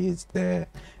little kids there.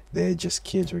 They're just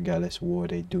kids regardless of what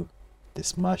they do. They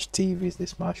smash TVs, they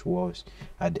smash walls.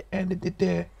 At the end of the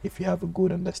day, if you have a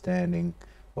good understanding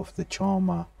of the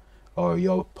trauma or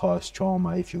your past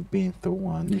trauma, if you've been through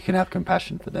one, you can have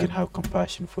compassion for them. You can have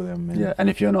compassion for them. And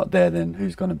if you're not there, then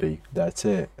who's going to be? That's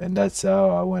it. And that's how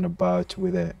I went about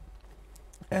with it.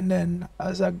 And then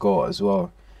as I go as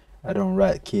well, I don't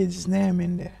write kids' name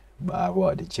in there, but I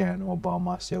wrote the journal about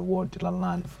myself. What did I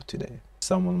learn for today?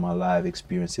 Some of my life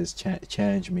experiences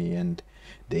changed me, and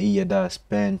the year that I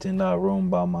spent in that room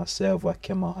by myself, I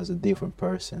came out as a different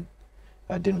person.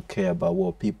 I didn't care about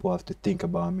what people have to think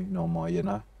about me no more,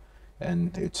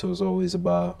 and it was always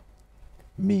about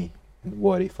me. And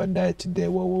what if I died today?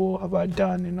 What have I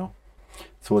done,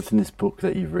 So what's in this book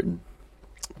that you've written?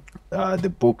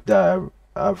 The book that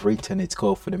I've written, it's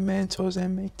called For the Mentors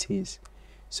and Mentees.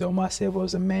 So myself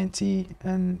was a mentee,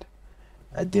 and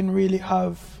I didn't really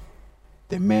have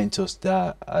the mentors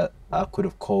that I could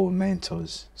have called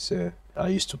mentors. So I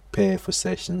used to pay for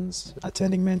sessions,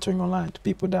 attending mentoring online to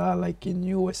people that are like in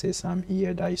USA, some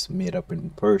here that I used to meet up in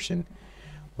person.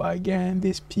 But again,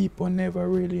 these people never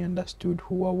really understood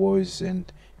who I was, and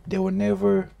they were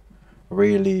never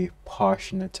really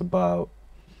passionate about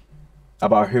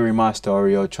hearing my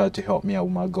story or try to help me out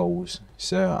with my goals.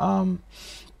 So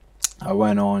I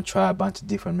went on, tried a bunch of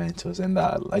different mentors, and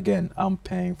again, I'm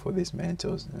paying for these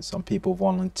mentors. And some people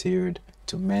volunteered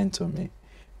to mentor me,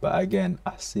 But again,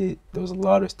 I see there was a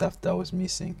lot of stuff that was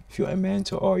missing. If you're a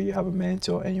mentor or you have a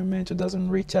mentor and your mentor doesn't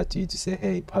reach out to you to say,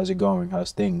 hey, how's it going?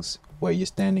 How's things? Where you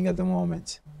standing at the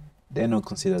moment? They're not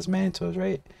considered as mentors,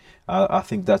 right? I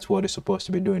think that's what they're supposed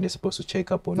to be doing. They're supposed to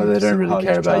check up on you. No, they to see don't how really you're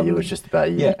care about you. traveling. It's just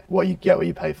about you. Yeah. What you get, what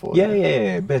you pay for.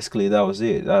 Yeah. Basically, that was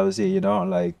it. You know,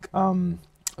 like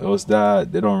it was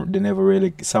that they never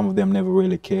really. Some of them never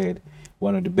really cared.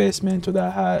 One of the best mentors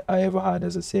that I ever had,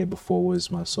 as I said before,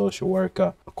 was my social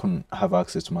worker. I couldn't have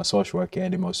access to my social worker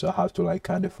anymore, so I have to like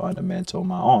kind of find a mentor on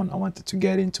my own. I wanted to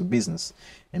get into business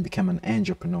and become an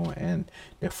entrepreneur. And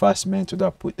the first mentor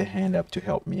that put the hand up to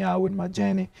help me out with my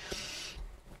journey,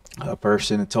 a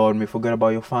person told me, forget about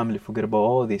your family, forget about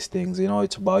all these things, you know,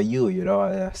 it's about you, you know.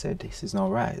 I said, this is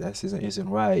not right, this isn't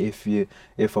right.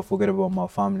 If I forget about my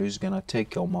family, who's gonna take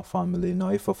care of my family, you know?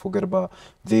 If I forget about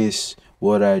this,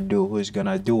 what I do, who's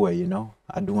gonna do it, you know?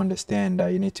 I do understand that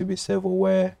you need to be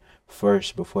self-aware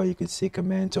first before you could seek a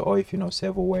mentor, or if you're not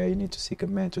self-aware, you need to seek a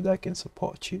mentor that can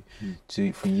support you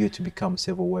for you to become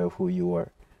self-aware of who you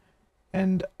are.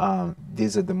 And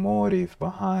these are the motive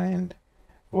behind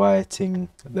writing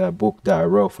the book that I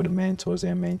wrote for the mentors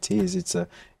and mentees.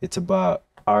 It's about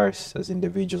us as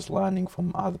individuals learning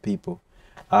from other people.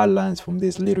 I learned from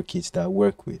these little kids that I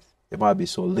work with. They might be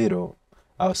so little.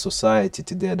 Our society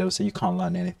today, they'll say you can't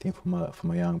learn anything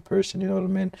from a young person, you know what I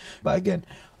mean? But again,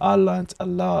 I learned a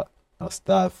lot of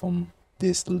stuff from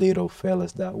these little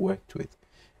fellas that I worked with,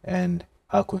 and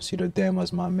I consider them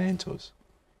as my mentors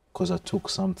because I took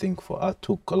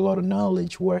a lot of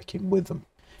knowledge working with them.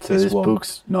 So this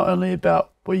book's not only about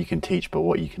what you can teach, but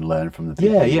what you can learn from the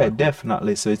people. Yeah,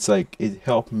 definitely. So it's like it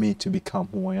helped me to become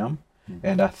who I am.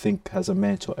 And I think as a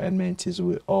mentor and mentees,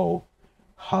 we all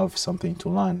have something to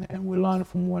learn, and we learn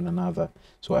from one another.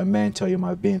 So a mentor, you might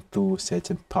have been through a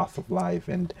certain path of life,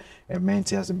 and a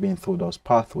mentee hasn't been through those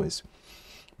pathways.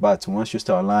 But once you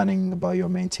start learning about your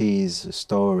mentees'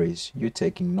 stories, you're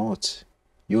taking notes,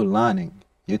 you're learning,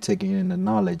 you're taking in the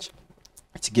knowledge.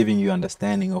 It's giving you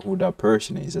understanding of who that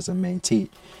person is as a mentee,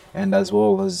 and as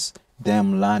well as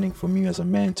them learning from you as a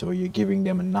mentor, you're giving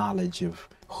them a knowledge of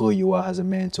who you are as a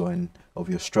mentor and of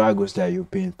your struggles that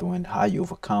you've been through and how you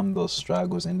overcome those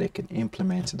struggles, and they can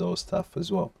implement those stuff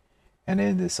as well. And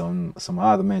then there's some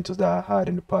other mentors that I had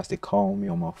in the past. They call me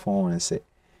on my phone and say,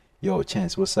 yo,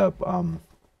 Chance, what's up?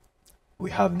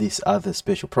 We have this other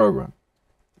special program.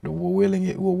 We're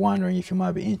wondering if you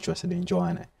might be interested in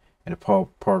joining it. And the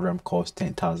program costs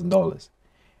 $10,000.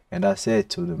 And I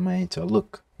said to the mentor,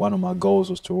 look, one of my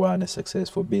goals was to run a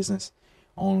successful business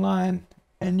online,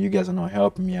 and you guys are not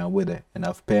helping me out with it, and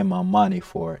I've paid my money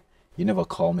for it. You never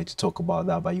call me to talk about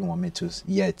that, but you want me to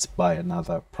yet buy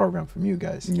another program from you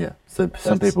guys. Yeah, so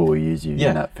some people will use you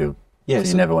in that field. Yeah, so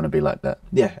you never want to be like that.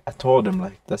 Yeah, I told them,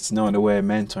 like, that's not the way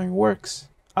mentoring works.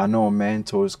 I know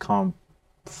mentors can't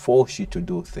force you to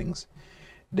do things.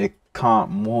 They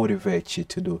can't motivate you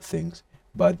to do things,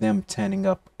 but them turning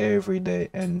up every day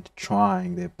and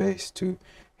trying their best to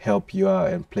help you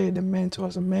out and play the mentor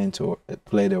as a mentor,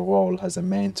 play the role as a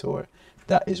mentor,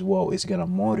 that is what is going to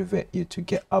motivate you to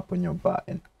get up on your butt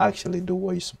and actually do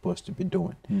what you're supposed to be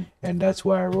doing. And that's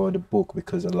why I wrote the book,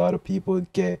 because a lot of people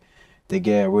get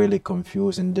really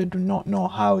confused and they do not know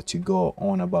how to go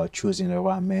on about choosing the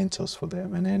right mentors for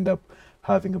them, and end up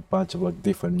having a bunch of like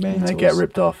different mentors. And they get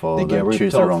ripped off, or they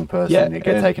choose the wrong person. They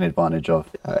get taken advantage of.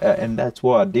 And that's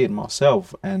what I did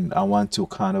myself. And I want to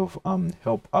kind of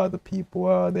help other people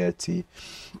out there to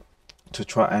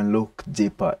try and look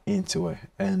deeper into it.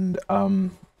 And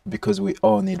because we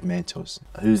all need mentors.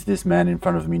 Who's this man in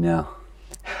front of me now?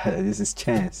 This is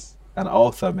Chance, an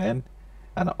author, man.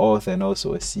 An author and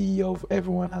also a CEO of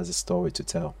Everyone Has a Story to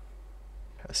Tell.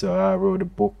 So I wrote a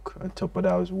book. On top of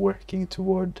that, I was working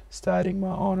toward starting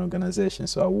my own organization.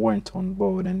 So I went on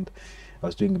board and I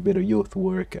was doing a bit of youth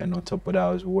work. And on top of that,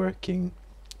 I was working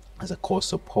as a core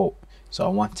support. So I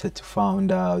wanted to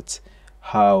find out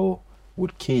how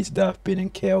would kids that have been in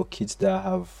care, or kids that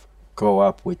have grow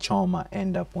up with trauma,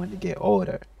 end up when they get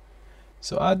older.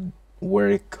 So I'd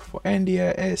work for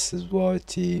NDIS as well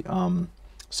to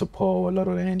support a lot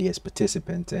of the NDIS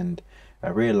participants, and I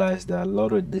realized that a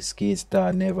lot of these kids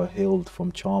that never healed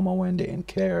from trauma when they're in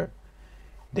care,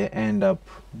 they end up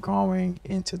growing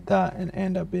into that and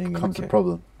end up being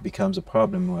becomes a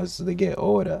problem as they get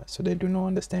older. So they do not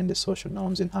understand the social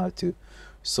norms and how to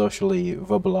socially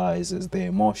verbalize their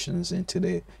emotions into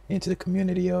the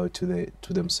community or to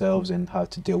themselves, and how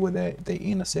to deal with their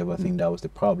inner self. I think that was the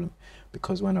problem,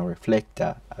 because when I reflect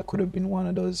that, I could have been one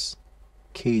of those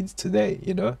kids today,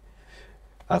 you know.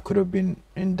 I could have been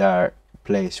in that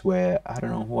place where I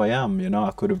don't know who I am, you know.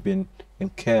 I could have been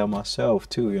and care of myself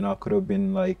too. I could have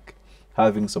been like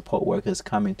having support workers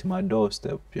coming to my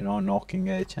doorstep, knocking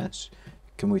at a chance.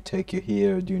 Can we take you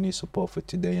here? Do you need support for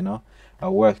today? I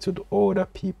worked with older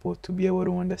people to be able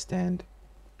to understand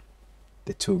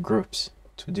the two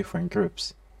different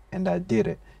groups, and I did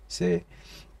it. Say,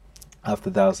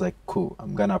 after that, I was like, cool,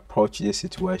 I'm gonna approach this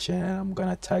situation and I'm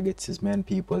gonna target as many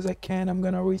people as I can. I'm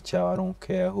gonna reach out. I don't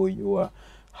care who you are,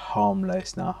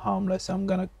 harmless, not harmless. I'm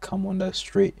gonna come on the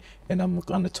street and I'm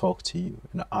gonna talk to you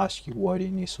and ask you what you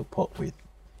need support with.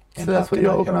 And so that's what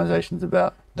your organization's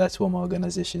about? That's what my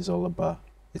organization is all about.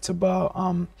 It's about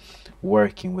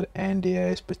working with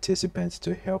NDIS participants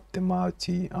to help them out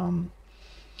to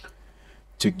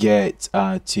get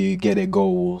their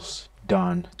goals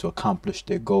done, to accomplish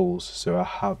their goals. So I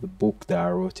have a book that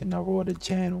I wrote, and I wrote a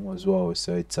journal as well.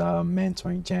 So it's a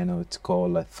mentoring journal. It's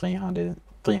called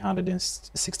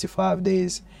 365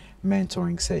 days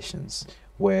mentoring sessions,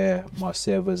 where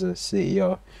myself as a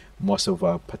CEO, most of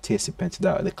our participants,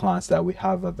 the clients that we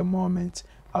have at the moment,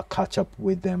 I catch up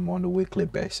with them on a weekly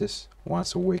basis.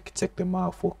 Once a week, take them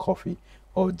out for coffee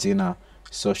or dinner,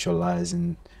 socialize,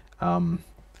 and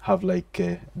have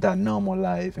like that normal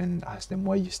life, and ask them,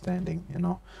 where you standing,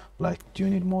 like, do you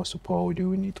need more support? Do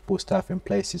we need to put stuff in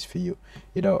places for you,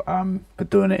 but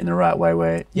doing it in the right way,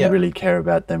 where you really care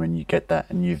about them and you get that,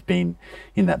 and you've been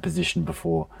in that position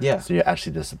before, so you're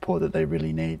actually the support that they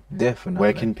really need. Definitely.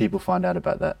 Where can people find out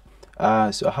about that?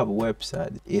 So I have a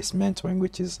website, It's Mentoring,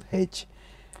 which is HASTT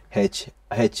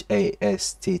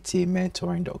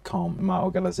mentoring.com. My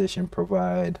organization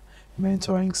provide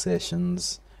mentoring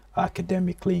sessions,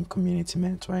 academically and community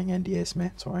mentoring, NDS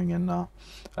mentoring,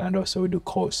 and also we do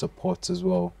coach supports as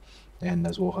well, and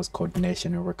as well as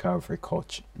coordination and recovery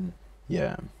coach.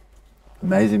 Yeah.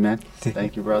 Amazing, man.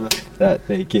 Thank you, brother.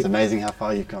 Thank you. It's amazing how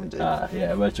far you've come, dude.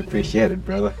 Yeah, much appreciated,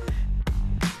 brother.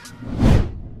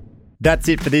 That's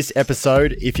it for this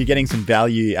episode. If you're getting some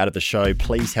value out of the show,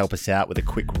 please help us out with a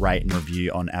quick rate and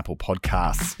review on Apple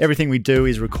Podcasts. Everything we do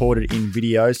is recorded in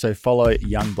video, so follow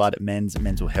Youngblood Men's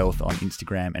Mental Health on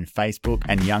Instagram and Facebook,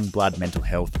 and Youngblood Mental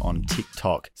Health on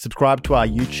TikTok. Subscribe to our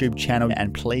YouTube channel,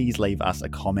 and please leave us a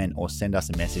comment or send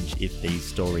us a message if these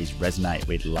stories resonate.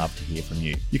 We'd love to hear from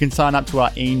you. You can sign up to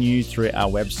our e-news through our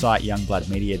website,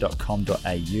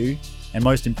 youngbloodmedia.com.au. And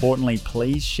most importantly,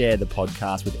 please share the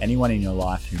podcast with anyone in your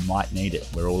life who might need it.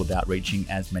 We're all about reaching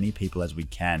as many people as we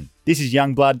can. This is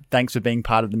Youngblood. Thanks for being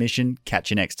part of the mission. Catch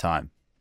you next time.